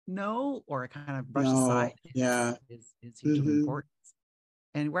know or kind of brush aside is hugely important.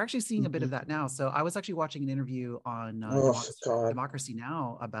 And we're actually seeing a bit of that now. So I was actually watching an interview on Democracy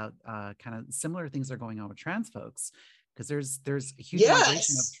Now! About kind of similar things that are going on with trans folks, because there's a huge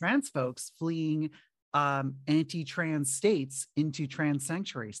migration of trans folks fleeing anti-trans states into trans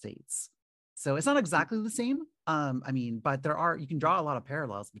sanctuary states. So it's not exactly the same. I mean, but you can draw a lot of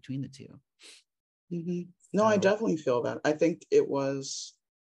parallels between the two. No, I definitely feel that. I think it's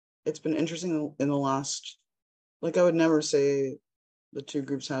been interesting in the last, like I would never say the two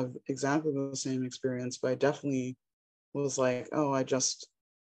groups have exactly the same experience, but I definitely was like, oh, I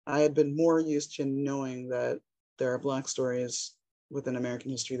had been more used to knowing that there are Black stories within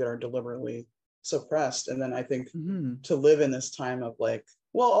American history that are deliberately suppressed. And then I think to live in this time of like,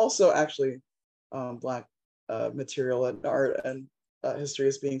 well, also actually Black material and art and history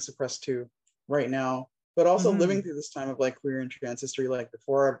is being suppressed too right now, but also living through this time of like queer and trans history, like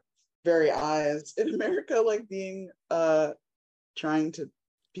before our very eyes in America, like being people trying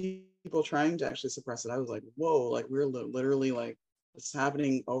to actually suppress it. I was like, whoa, like we're literally like it's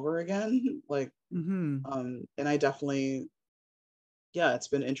happening over again. Like and I definitely it's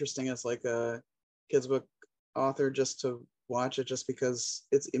been interesting as like a kids book author just to watch it, just because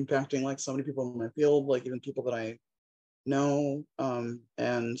it's impacting like so many people in my field, like even people that I know,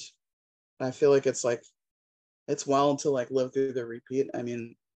 and I feel like it's wild to like live through the repeat. I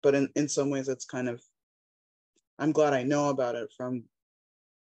mean, but in some ways it's kind of, I'm glad I know about it from,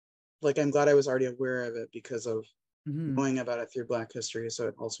 like, I'm glad I was already aware of it because of going about it through Black history. So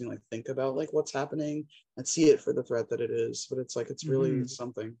it helps me like think about like what's happening and see it for the threat that it is. But it's like, it's really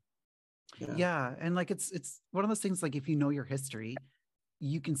something. Yeah. And like, it's one of those things, like if you know your history,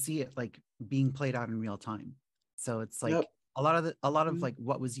 you can see it like being played out in real time. So it's like a lot of like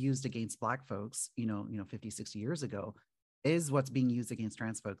what was used against Black folks, 50, 60 years ago is what's being used against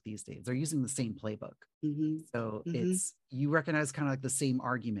trans folk these days. They're using the same playbook. So it's, you recognize kind of like the same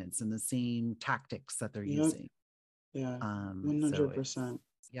arguments and the same tactics that they're using. Yeah, 100%. So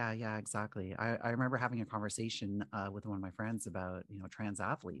yeah, exactly. I remember having a conversation with one of my friends about, trans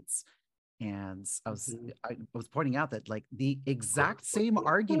athletes. And I was pointing out that like the exact same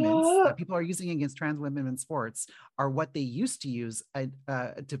arguments that people are using against trans women in sports are what they used to use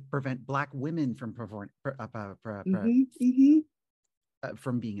to prevent Black women from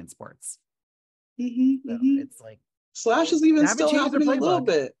from being in sports. So it's like Slash is even still happening a little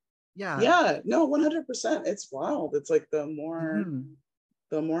bit. Yeah, no, 100%. It's wild. It's like the more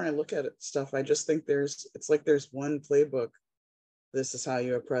I look at stuff, I just think there's one playbook. This is how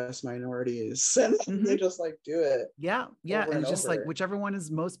you oppress minorities, and they just like do it. Yeah, and it's just like whichever one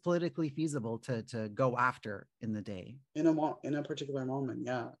is most politically feasible to go after in the day, in a particular moment.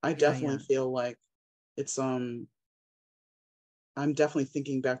 I definitely feel like it's I'm definitely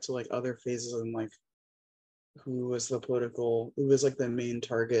thinking back to like other phases and like who was like the main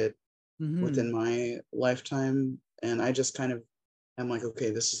target within my lifetime, and I just kind of am like, okay,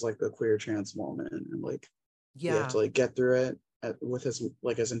 this is like the queer trans moment, and like we have to like get through it with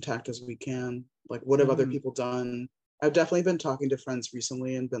as intact as we can. Like, what have other people done? I've definitely been talking to friends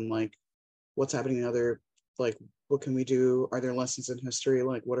recently and been like, what's happening in other, like, what can we do? Are there lessons in history?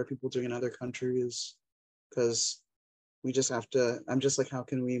 Like, what are people doing in other countries? Because we just have to, I'm just like, how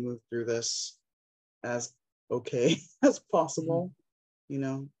can we move through this as okay as possible?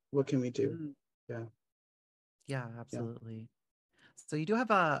 What can we do? Yeah, absolutely. So you do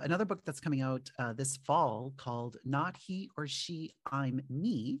have another book that's coming out this fall called Not He or She, I'm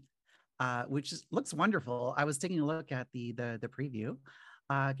Me, which looks wonderful. I was taking a look at the preview.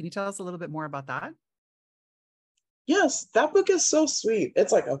 Can you tell us a little bit more about that? Yes, that book is so sweet.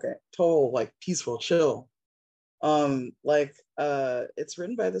 It's like, okay, total like peaceful, chill. It's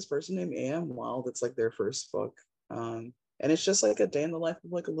written by this person named A.M. Wild. It's like their first book. And it's just like a day in the life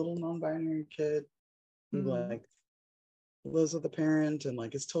of like a little non-binary kid who like lives with a parent and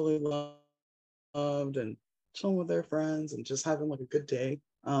like is totally loved and chilling with their friends and just having like a good day.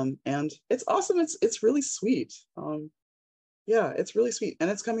 And it's awesome. It's really sweet. It's really sweet, and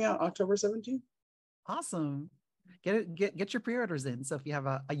it's coming out October 17th. Awesome. Get your pre-orders in. So if you have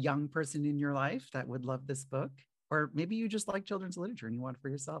a young person in your life that would love this book, or maybe you just like children's literature and you want it for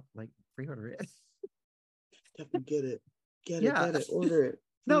yourself, like pre-order it. Definitely get it. Get it. Order it.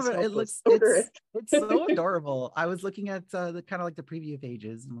 No, but it's so adorable. I was looking at the kind of like the preview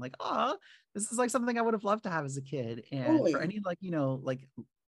pages and I'm like, oh, this is like something I would have loved to have as a kid. And for any like, like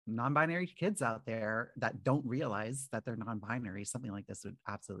non-binary kids out there that don't realize that they're non-binary, something like this would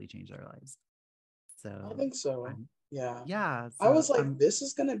absolutely change their lives. So I think so. Yeah. So I was like, this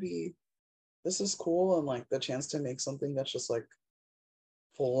is cool, and like the chance to make something that's just like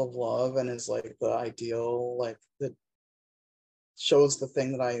full of love and is like the ideal, like that shows the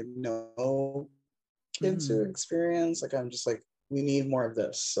thing that I know kids who experience. Like, I'm just like, we need more of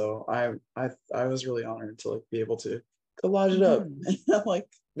this. So I was really honored to like be able to collage it up and like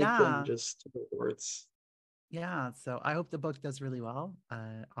make them just words. Yeah, so I hope the book does really well.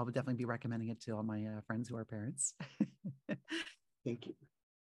 I would definitely be recommending it to all my friends who are parents. Thank you.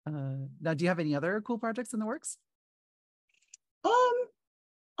 Now, do you have any other cool projects in the works?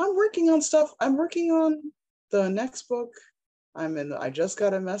 I'm working on stuff. I'm working on the next book. I just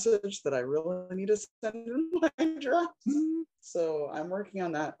got a message that I really need to send in my draft. So I'm working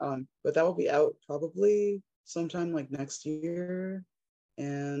on that. But that will be out probably sometime like next year.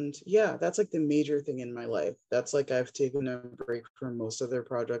 And yeah, that's like the major thing in my life. That's like I've taken a break from most of their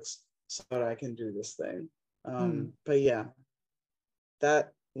projects so that I can do this thing. But yeah,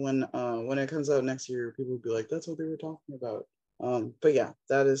 that when it comes out next year, people will be like, that's what they were talking about. But yeah,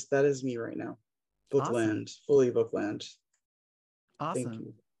 that is me right now. Bookland, awesome. Fully Bookland. Awesome. Thank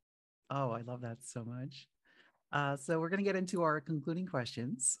you. Oh, I love that so much. So we're going to get into our concluding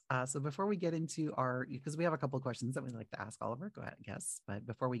questions. So before we get into because we have a couple of questions that we'd like to ask Oliver, go ahead, guess. But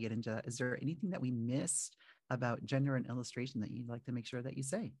before we get into that, is there anything that we missed about gender and illustration that you'd like to make sure that you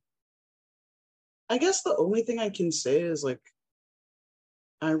say? I guess the only thing I can say is like,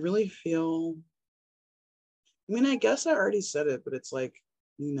 I really feel, I guess I already said it, but it's like,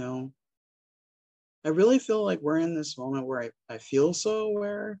 I really feel like we're in this moment where I feel so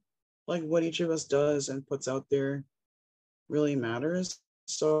aware. like what each of us does and puts out there really matters.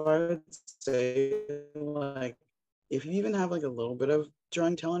 So I would say, like, if you even have like a little bit of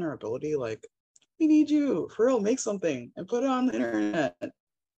drawing talent or ability, like, we need you for real, make something and put it on the internet.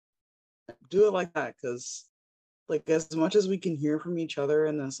 Do it like that, because like as much as we can hear from each other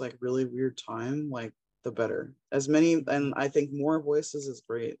in this like really weird time, like the better. As many, and I think more voices is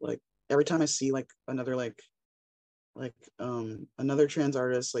great. Like every time I see like another another trans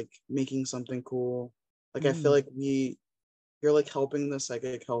artist like making something cool, like I feel like you're like helping the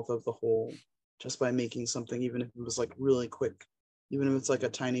psychic health of the whole just by making something, even if it was like really quick, even if it's like a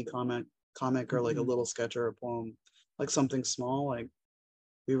tiny comic or like a little sketch or a poem, like something small. Like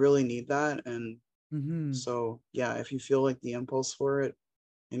we really need that. And so yeah, if you feel like the impulse for it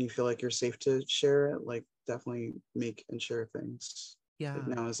and you feel like you're safe to share it, like definitely make and share things. Yeah. Like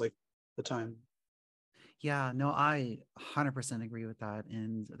now is like the time. Yeah, no, I 100% agree with that.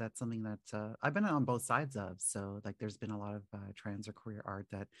 And that's something that I've been on both sides of. So, like, there's been a lot of trans or queer art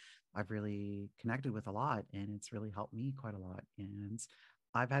that I've really connected with a lot, and it's really helped me quite a lot. And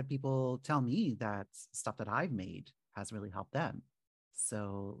I've had people tell me that stuff that I've made has really helped them.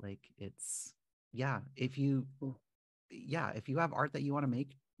 So, like, it's, yeah, if you have art that you want to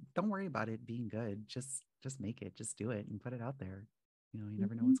make, don't worry about it being good. Just make it, just do it and put it out there. You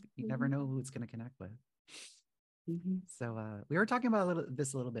never know who it's going to connect with. So we were talking about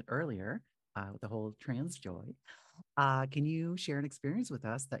this a little bit earlier with the whole trans joy. Can you share an experience with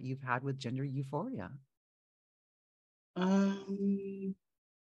us that you've had with gender euphoria?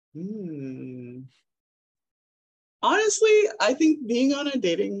 Honestly, I think being on a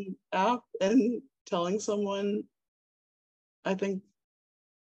dating app and telling someone, I think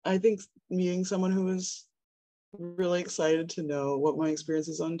meeting someone who was really excited to know what my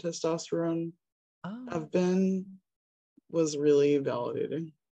experiences on testosterone have been was really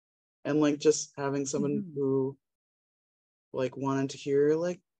validating. And like just having someone who like wanted to hear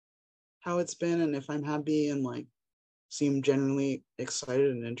like how it's been and if I'm happy and like seem genuinely excited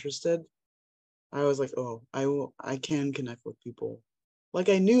and interested, I was like, oh, I can connect with people. Like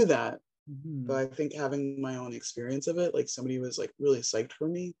I knew that, but I think having my own experience of it, like somebody was like really psyched for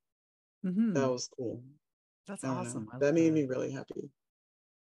me, that was cool. That's awesome. That made me really happy.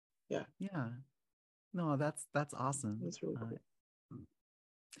 Yeah. Yeah. No, that's awesome. That's really cool.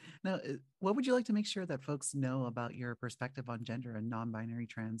 Now, what would you like to make sure that folks know about your perspective on gender and non-binary,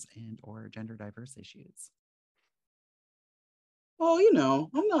 trans, and or gender diverse issues? Well,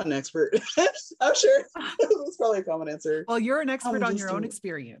 I'm not an expert. I'm sure that's probably a common answer. Well, you're an expert on your own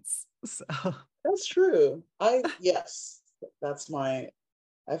experience. So. That's true. Yes,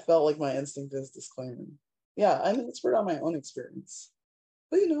 I felt like my instinct is disclaiming. Yeah, I'm an expert on my own experience.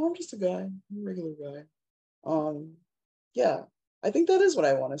 But I'm just a guy, I'm a regular guy. Yeah, I think that is what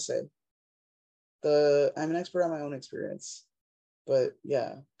I want to say. I'm an expert on my own experience. But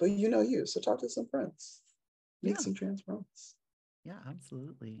yeah, but you, so talk to some friends. Make some trans friends. Yeah,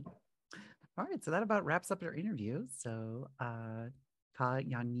 absolutely. All right, so that about wraps up our interview. So Kah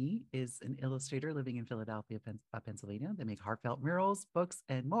Yangni is an illustrator living in Philadelphia, Pennsylvania. They make heartfelt murals, books,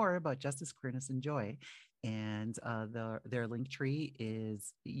 and more about justice, queerness, and joy. And their link tree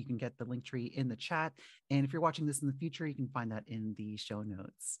is, you can get the link tree in the chat. And if you're watching this in the future, you can find that in the show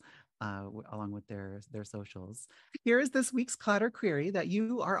notes along with their socials. Here is this week's Clatter Query that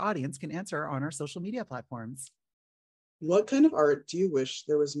you, our audience, can answer on our social media platforms. What kind of art do you wish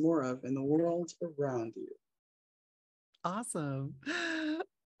there was more of in the world around you? Awesome.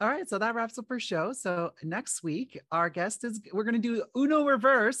 All right, so that wraps up our show. So next week, our guest we're going to do Uno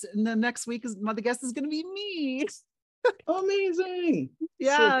reverse, and then next week the guest is going to be me. Amazing.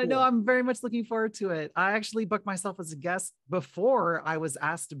 Yeah, so cool. No, I'm very much looking forward to it. I actually booked myself as a guest before I was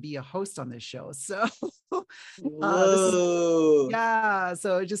asked to be a host on this show. So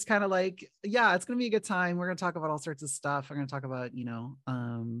so it's just kind of like, it's going to be a good time. We're going to talk about all sorts of stuff. We're going to talk about,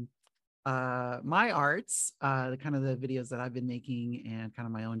 my arts, the kind of the videos that I've been making and kind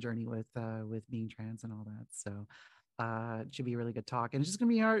of my own journey with being trans and all that. So it should be a really good talk. And it's just going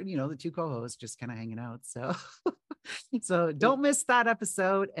to be our, the two co-hosts just kind of hanging out. So so don't miss that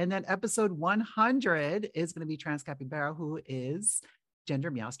episode. And then episode 100 is going to be Trans Capybara, who is Gender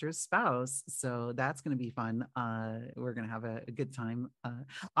Meowster's spouse. So that's going to be fun. We're going to have a good time.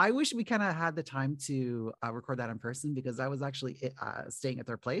 I wish we kind of had the time to record that in person, because I was actually staying at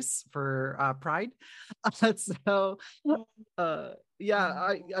their place for Pride. So I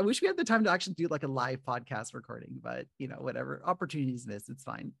wish we had the time to actually do like a live podcast recording, but whatever, opportunities missed, it's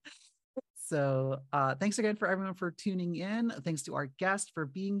fine. So thanks again for everyone for tuning in. Thanks to our guest for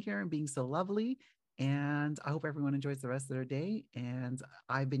being here and being so lovely. And I hope everyone enjoys the rest of their day. And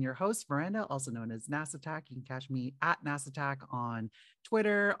I've been your host, Miranda, also known as NASATAC. You can catch me at NASATAC on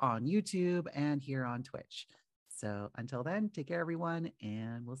Twitter, on YouTube, and here on Twitch. So until then, take care, everyone,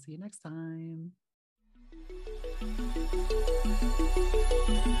 and we'll see you next time.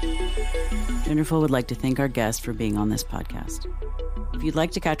 Genderful would like to thank our guest for being on this podcast. If you'd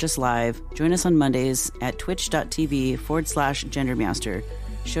like to catch us live, join us on Mondays at twitch.tv/gendermeowster.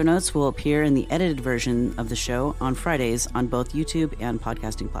 Show notes will appear in the edited version of the show on Fridays on both YouTube and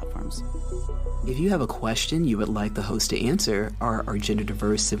podcasting platforms. If you have a question you would like the host to answer, or are gender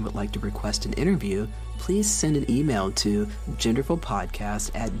diverse and would like to request an interview, please send an email to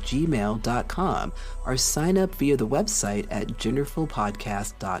genderfulpodcast@gmail.com or sign up via the website at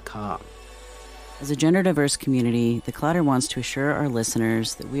genderfulpodcast.com. As a gender diverse community, the Clatter wants to assure our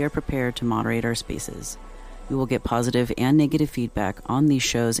listeners that we are prepared to moderate our spaces. We will get positive and negative feedback on these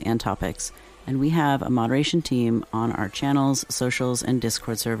shows and topics, and we have a moderation team on our channels, socials, and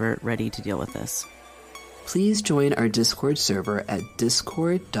Discord server ready to deal with this. Please join our Discord server at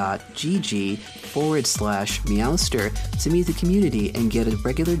discord.gg/meowster to meet the community and get a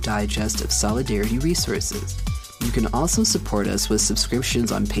regular digest of Solidarity resources. You can also support us with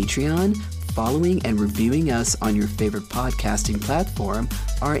subscriptions on Patreon, following and reviewing us on your favorite podcasting platform,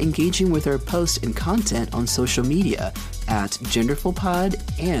 or engaging with our posts and content on social media at GenderfulPod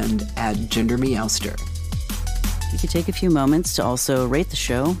and at GenderMeowster. You could take a few moments to also rate the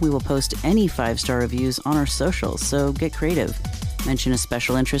show. We will post any 5-star reviews on our socials, so get creative. Mention a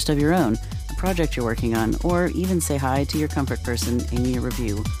special interest of your own, a project you're working on, or even say hi to your comfort person in your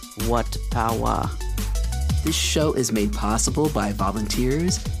review. What power! This show is made possible by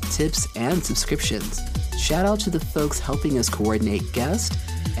volunteers, tips, and subscriptions. Shout out to the folks helping us coordinate guests,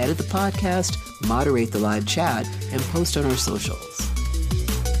 edit the podcast, moderate the live chat, and post on our socials.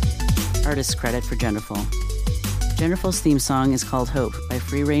 Artist credit for Genderful. Genderful's theme song is called Hope by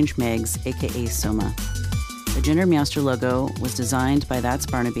Free Range Megs, aka Soma. The Gender Meowster logo was designed by That's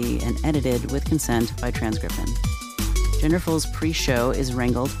Barnaby and edited with consent by Transgriffin. Genderful's pre-show is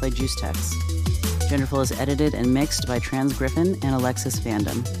wrangled by JuiceTex. Genderful is edited and mixed by Transgriffin and Alexis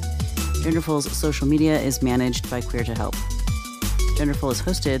Vandam. Genderful's social media is managed by Queer to Help. Genderful is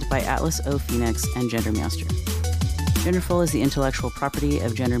hosted by Atlas O Phoenix and Gender Meowster. Genderful is the intellectual property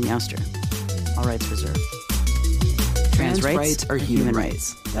of Gender Meowster. All rights reserved. Trans rights are human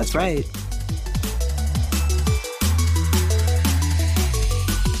rights. That's right.